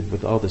visited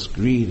with all this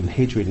greed and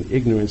hatred and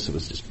ignorance that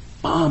was just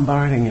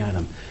bombarding at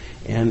him.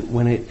 And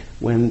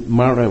when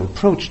Mara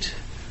approached,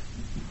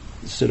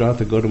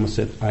 Siddhartha Gautama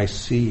said, "I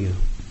see you."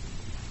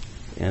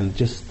 And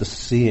just the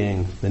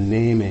seeing, the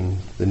naming,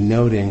 the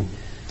noting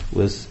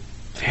was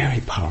very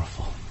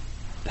powerful.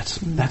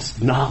 That's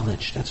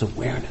knowledge, that's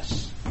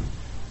awareness.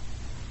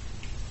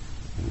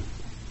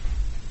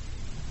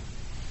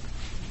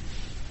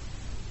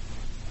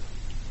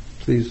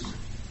 Please.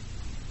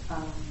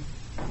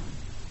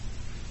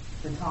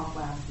 The talk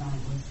last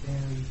night was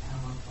very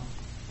powerful,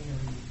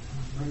 very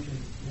Richard,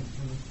 it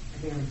was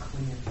very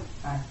clear.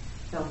 I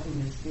felt in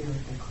your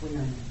spirit the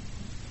clearness.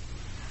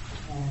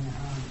 And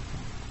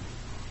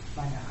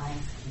like an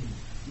ice cube.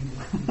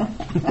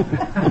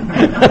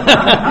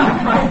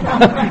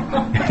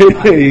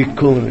 You're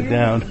cooling it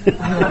down.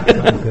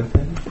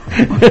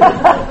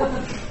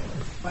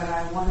 But I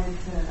wanted you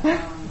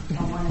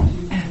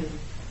to,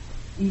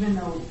 even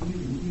though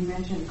you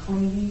mentioned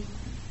clingy,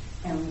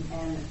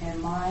 and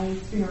my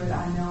spirit,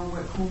 I know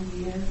what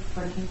clingy is,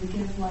 but can you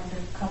give like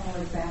a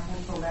couple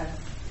examples so that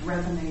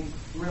resonates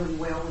really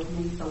well with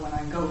me, so when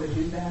I go to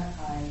do that,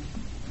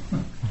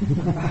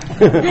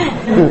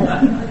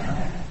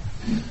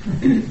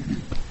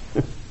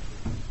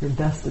 Your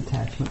best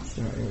attachment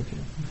story,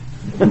 Richard.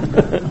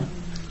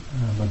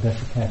 My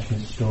best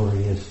attachment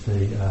story is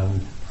the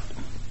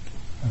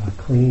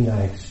clinging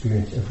I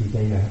experience every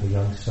day. I have a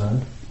young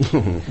son,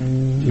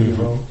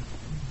 2-year-old.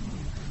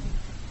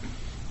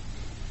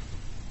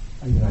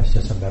 I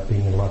said something about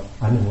being in love.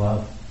 I'm in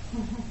love.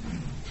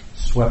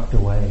 Swept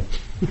away.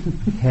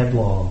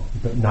 Headlong,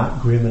 but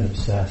not grim and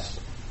obsessed.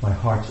 My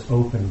heart's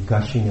open,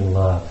 gushing in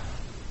love.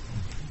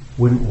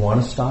 Wouldn't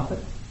want to stop it.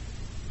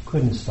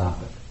 Couldn't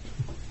stop it.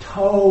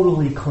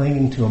 Totally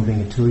clinging to him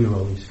being a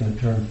 2-year-old. He's going to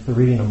turn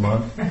 3 in a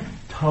month.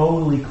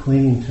 Totally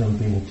clinging to him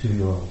being a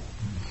 2-year-old.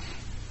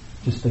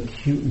 Just the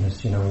cuteness,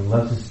 he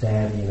loves his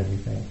daddy and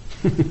everything.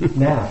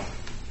 Now,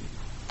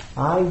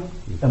 I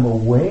am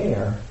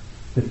aware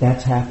that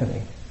that's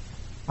happening.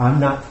 I'm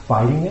not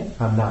fighting it.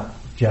 I'm not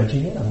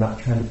judging it. I'm not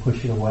trying to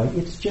push it away.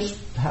 It's just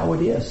how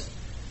it is.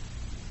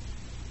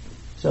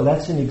 So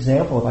that's an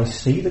example. If I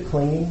see the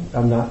clinging,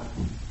 I'm not...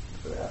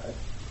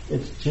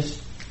 it's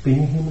just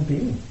being a human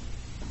being.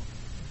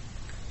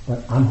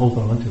 But I'm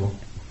holding on to him.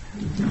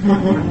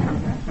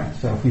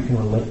 So if you can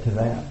relate to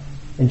that.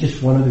 And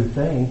just one other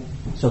thing,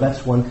 so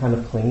that's one kind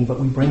of clinging, but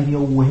we bring the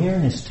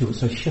awareness to it,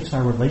 so it shifts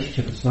our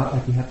relationship. It's not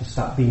like we have to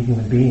stop being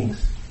human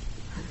beings.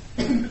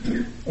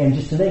 And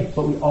just today,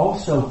 but we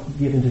also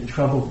get into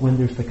trouble when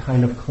there's the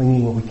kind of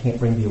clinging where we can't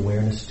bring the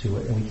awareness to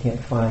it, and we can't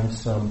find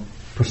some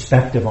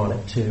perspective on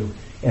it too.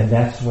 And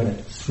that's when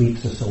it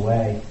sweeps us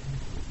away,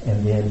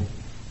 and then...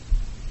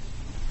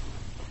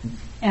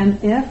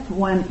 And if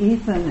when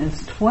Ethan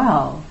is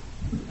 12,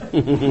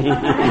 Richard is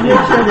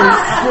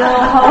still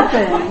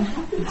hoping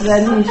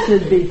that he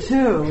should be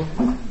 2,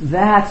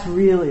 that's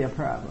really a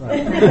problem.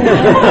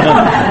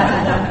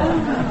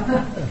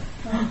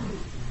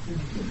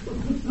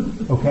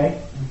 Okay?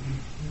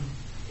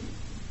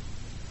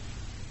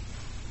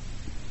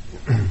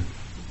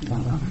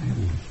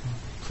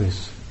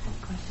 Please.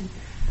 Question.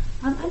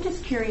 I'm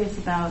just curious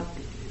about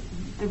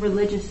the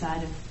religious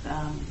side of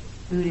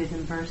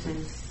Buddhism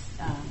versus,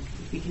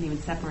 if you can even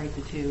separate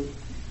the two.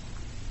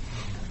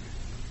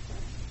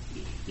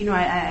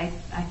 I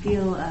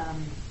feel,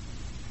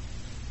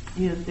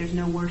 there's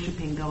no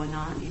worshiping going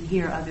on in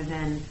here other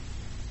than,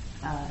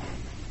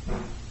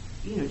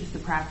 just the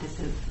practice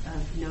of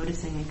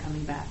noticing and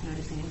coming back.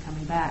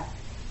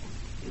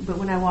 But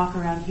when I walk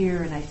around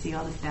here and I see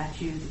all the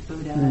statues of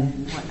Buddha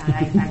and whatnot,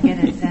 I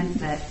get a sense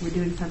that we're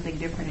doing something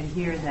different in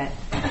here, that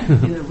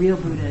the real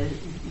Buddha,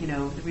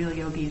 the real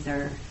yogis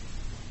are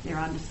they're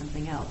onto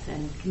something else.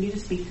 And can you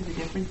just speak to the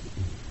difference?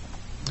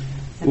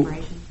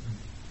 Separation?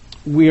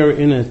 We are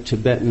in a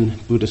Tibetan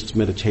Buddhist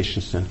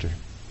meditation center,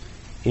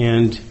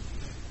 and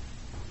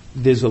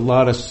there's a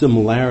lot of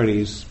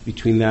similarities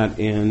between that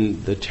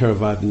and the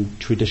Theravadan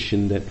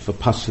tradition that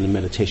Vipassana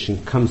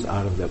meditation comes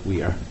out of that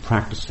we are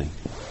practicing.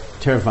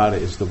 Theravada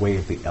is the way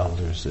of the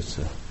elders. It's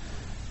a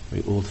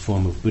very old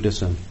form of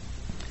Buddhism.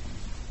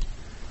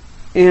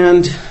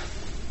 And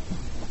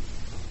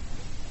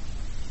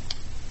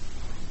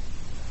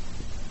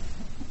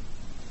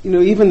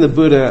even the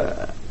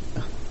Buddha,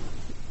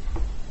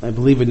 I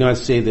believe, would not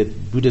say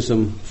that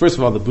Buddhism, first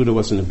of all, the Buddha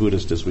wasn't a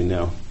Buddhist, as we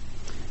know.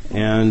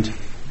 And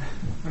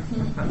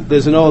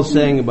there's an old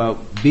saying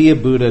about be a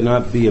Buddha,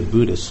 not be a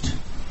Buddhist.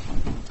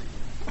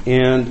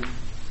 And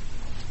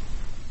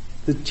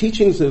the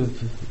teachings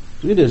of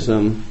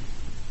Buddhism,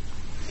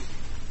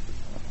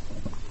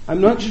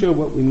 I'm not sure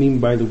what we mean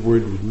by the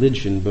word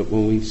religion, but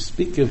when we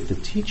speak of the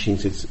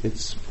teachings,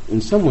 it's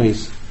in some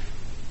ways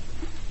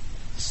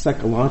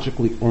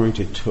psychologically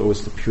oriented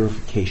towards the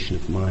purification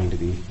of mind,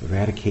 the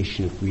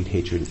eradication of greed,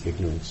 hatred, and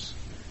ignorance.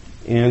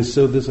 And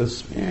so there's a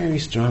very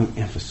strong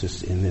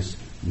emphasis in this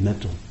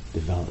mental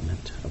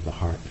development of the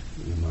heart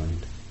and the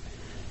mind.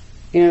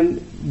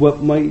 And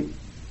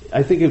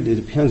I think it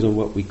depends on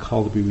what we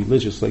call to be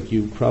religious. Like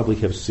you probably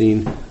have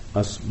seen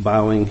us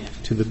bowing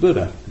to the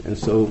Buddha. And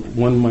so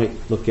one might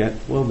look at,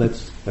 well,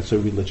 that's a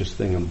religious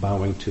thing. I'm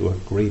bowing to a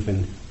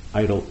graven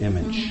idol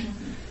image.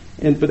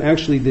 But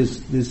actually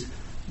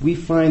we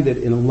find that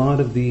in a lot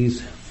of these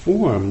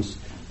forms,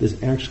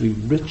 there's actually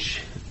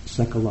rich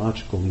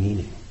psychological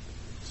meaning.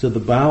 So the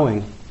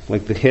bowing,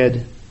 like the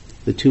head,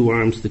 the two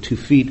arms, the 2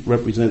 feet,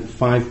 represent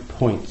 5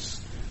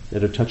 points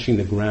that are touching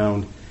the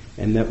ground,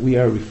 and that we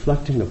are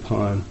reflecting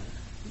upon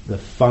the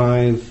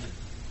 5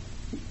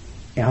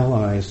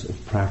 allies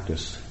of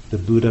practice: the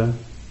Buddha,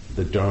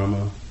 the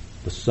Dharma,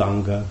 the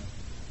Sangha,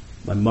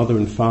 my mother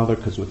and father,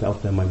 because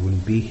without them I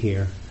wouldn't be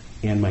here,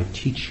 and my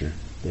teacher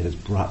that has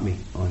brought me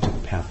onto the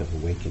path of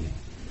awakening.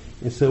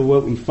 And so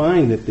what we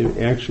find that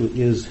there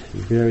actually is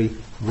very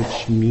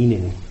rich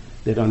meaning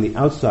that on the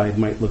outside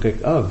might look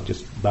like,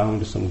 just bowing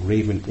to some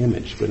graven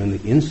image, but on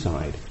the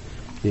inside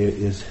there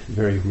is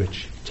very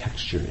rich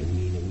texture and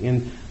meaning.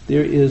 And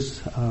there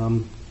is,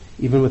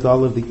 even with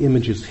all of the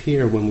images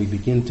here, when we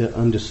begin to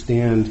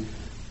understand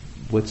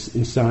what's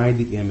inside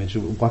the image,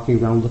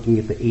 walking around looking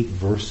at the 8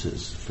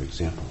 verses, for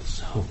example,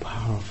 so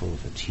powerful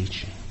of a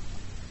teaching.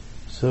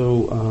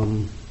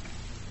 So,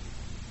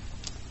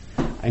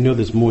 I know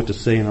there's more to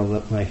say, and I'll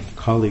let my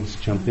colleagues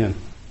jump in.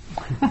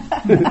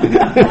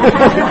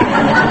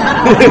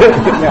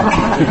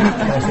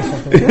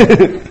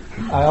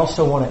 I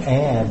also want to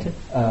add,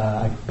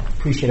 I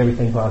appreciate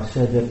everything Bob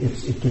said, that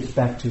it gets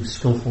back to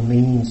skillful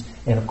means,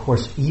 and of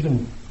course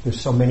even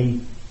there's so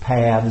many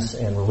paths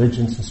and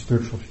religions and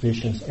spiritual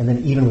traditions, and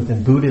then even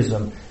within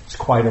Buddhism, it's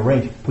quite a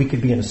range. We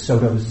could be in a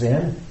Soto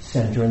Zen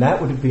center, and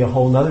that would be a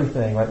whole other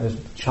thing, right? There's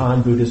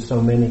Chan Buddhists,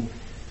 so many.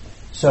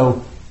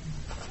 So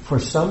for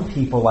some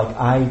people, like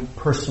I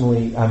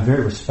personally, I'm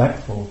very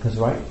respectful, because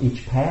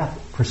each path,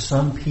 for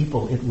some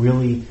people,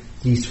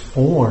 these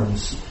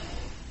forms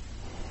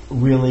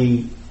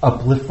really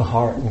uplift the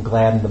heart and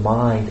gladden the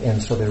mind,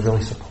 and so they're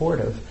really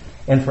supportive.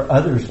 And for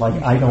others,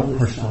 like I don't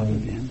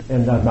personally,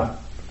 and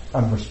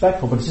I'm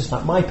respectful, but it's just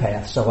not my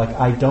path. So like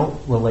I don't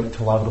relate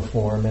to a lot of the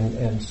form,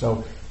 and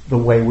so the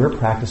way we're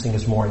practicing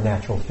is more a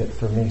natural fit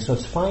for me. So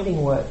it's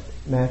finding what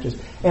matches.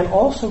 And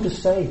also to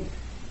say,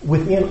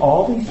 within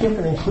all these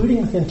different,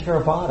 including within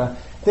Theravada,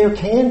 there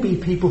can be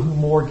people who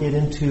more get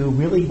into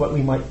really what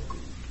we might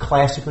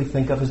classically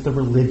think of as the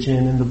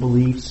religion and the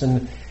beliefs,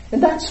 and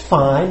that's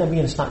fine. I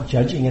mean, it's not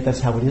judging it. That's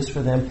how it is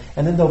for them.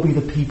 And then there'll be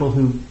the people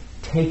who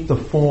take the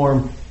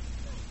form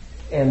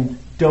and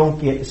don't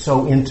get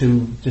so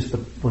into just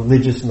the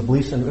religious and the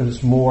beliefs, and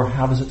it's more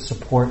how does it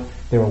support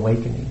their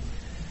awakening.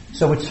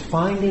 So it's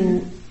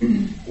finding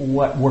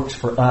what works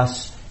for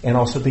us, and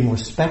also being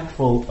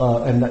respectful,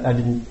 and I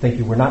didn't think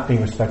you were not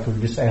being respectful,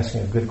 you were just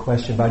asking a good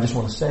question, but I just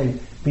want to say,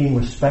 being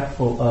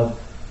respectful of,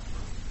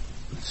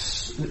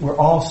 we're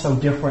all so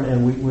different,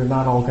 and we're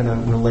not all going to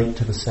relate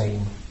to the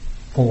same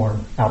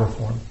form, outer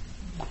form.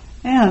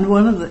 And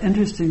one of the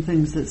interesting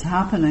things that's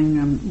happening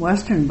in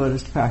Western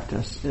Buddhist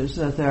practice is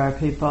that there are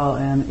people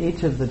in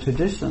each of the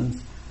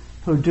traditions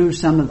who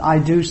I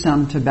do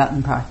some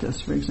Tibetan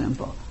practice, for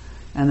example,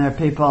 and there are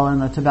people in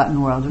the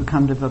Tibetan world who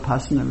come to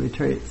Vipassana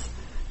retreats.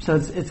 So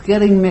it's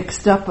getting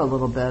mixed up a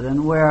little bit,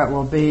 and where it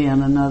will be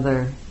in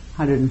another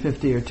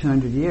 150 or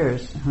 200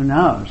 years, who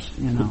knows,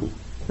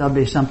 There'll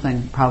be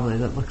something probably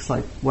that looks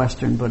like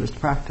Western Buddhist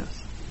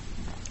practice.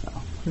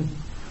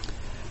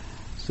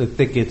 So I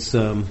think it's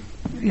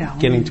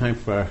getting time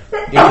for our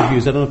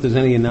interviews. I don't know if there's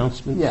any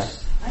announcements.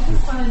 Yes. I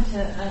just wanted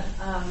to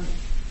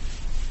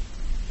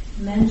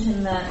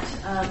mention that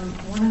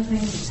one of the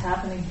things that's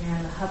happening here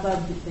in the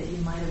hubbub that you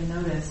might have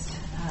noticed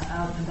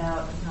out and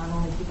about is not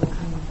only people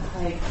coming to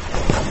hike,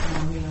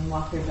 and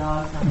walk their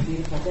dogs on a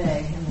beautiful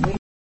day in the week.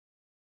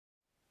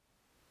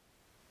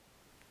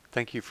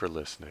 Thank you for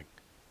listening.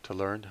 To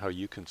learn how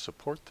you can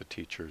support the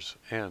teachers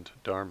and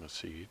Dharma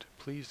Seed,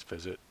 please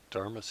visit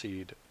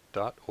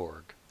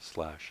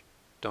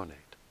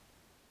dharmaseed.org/donate.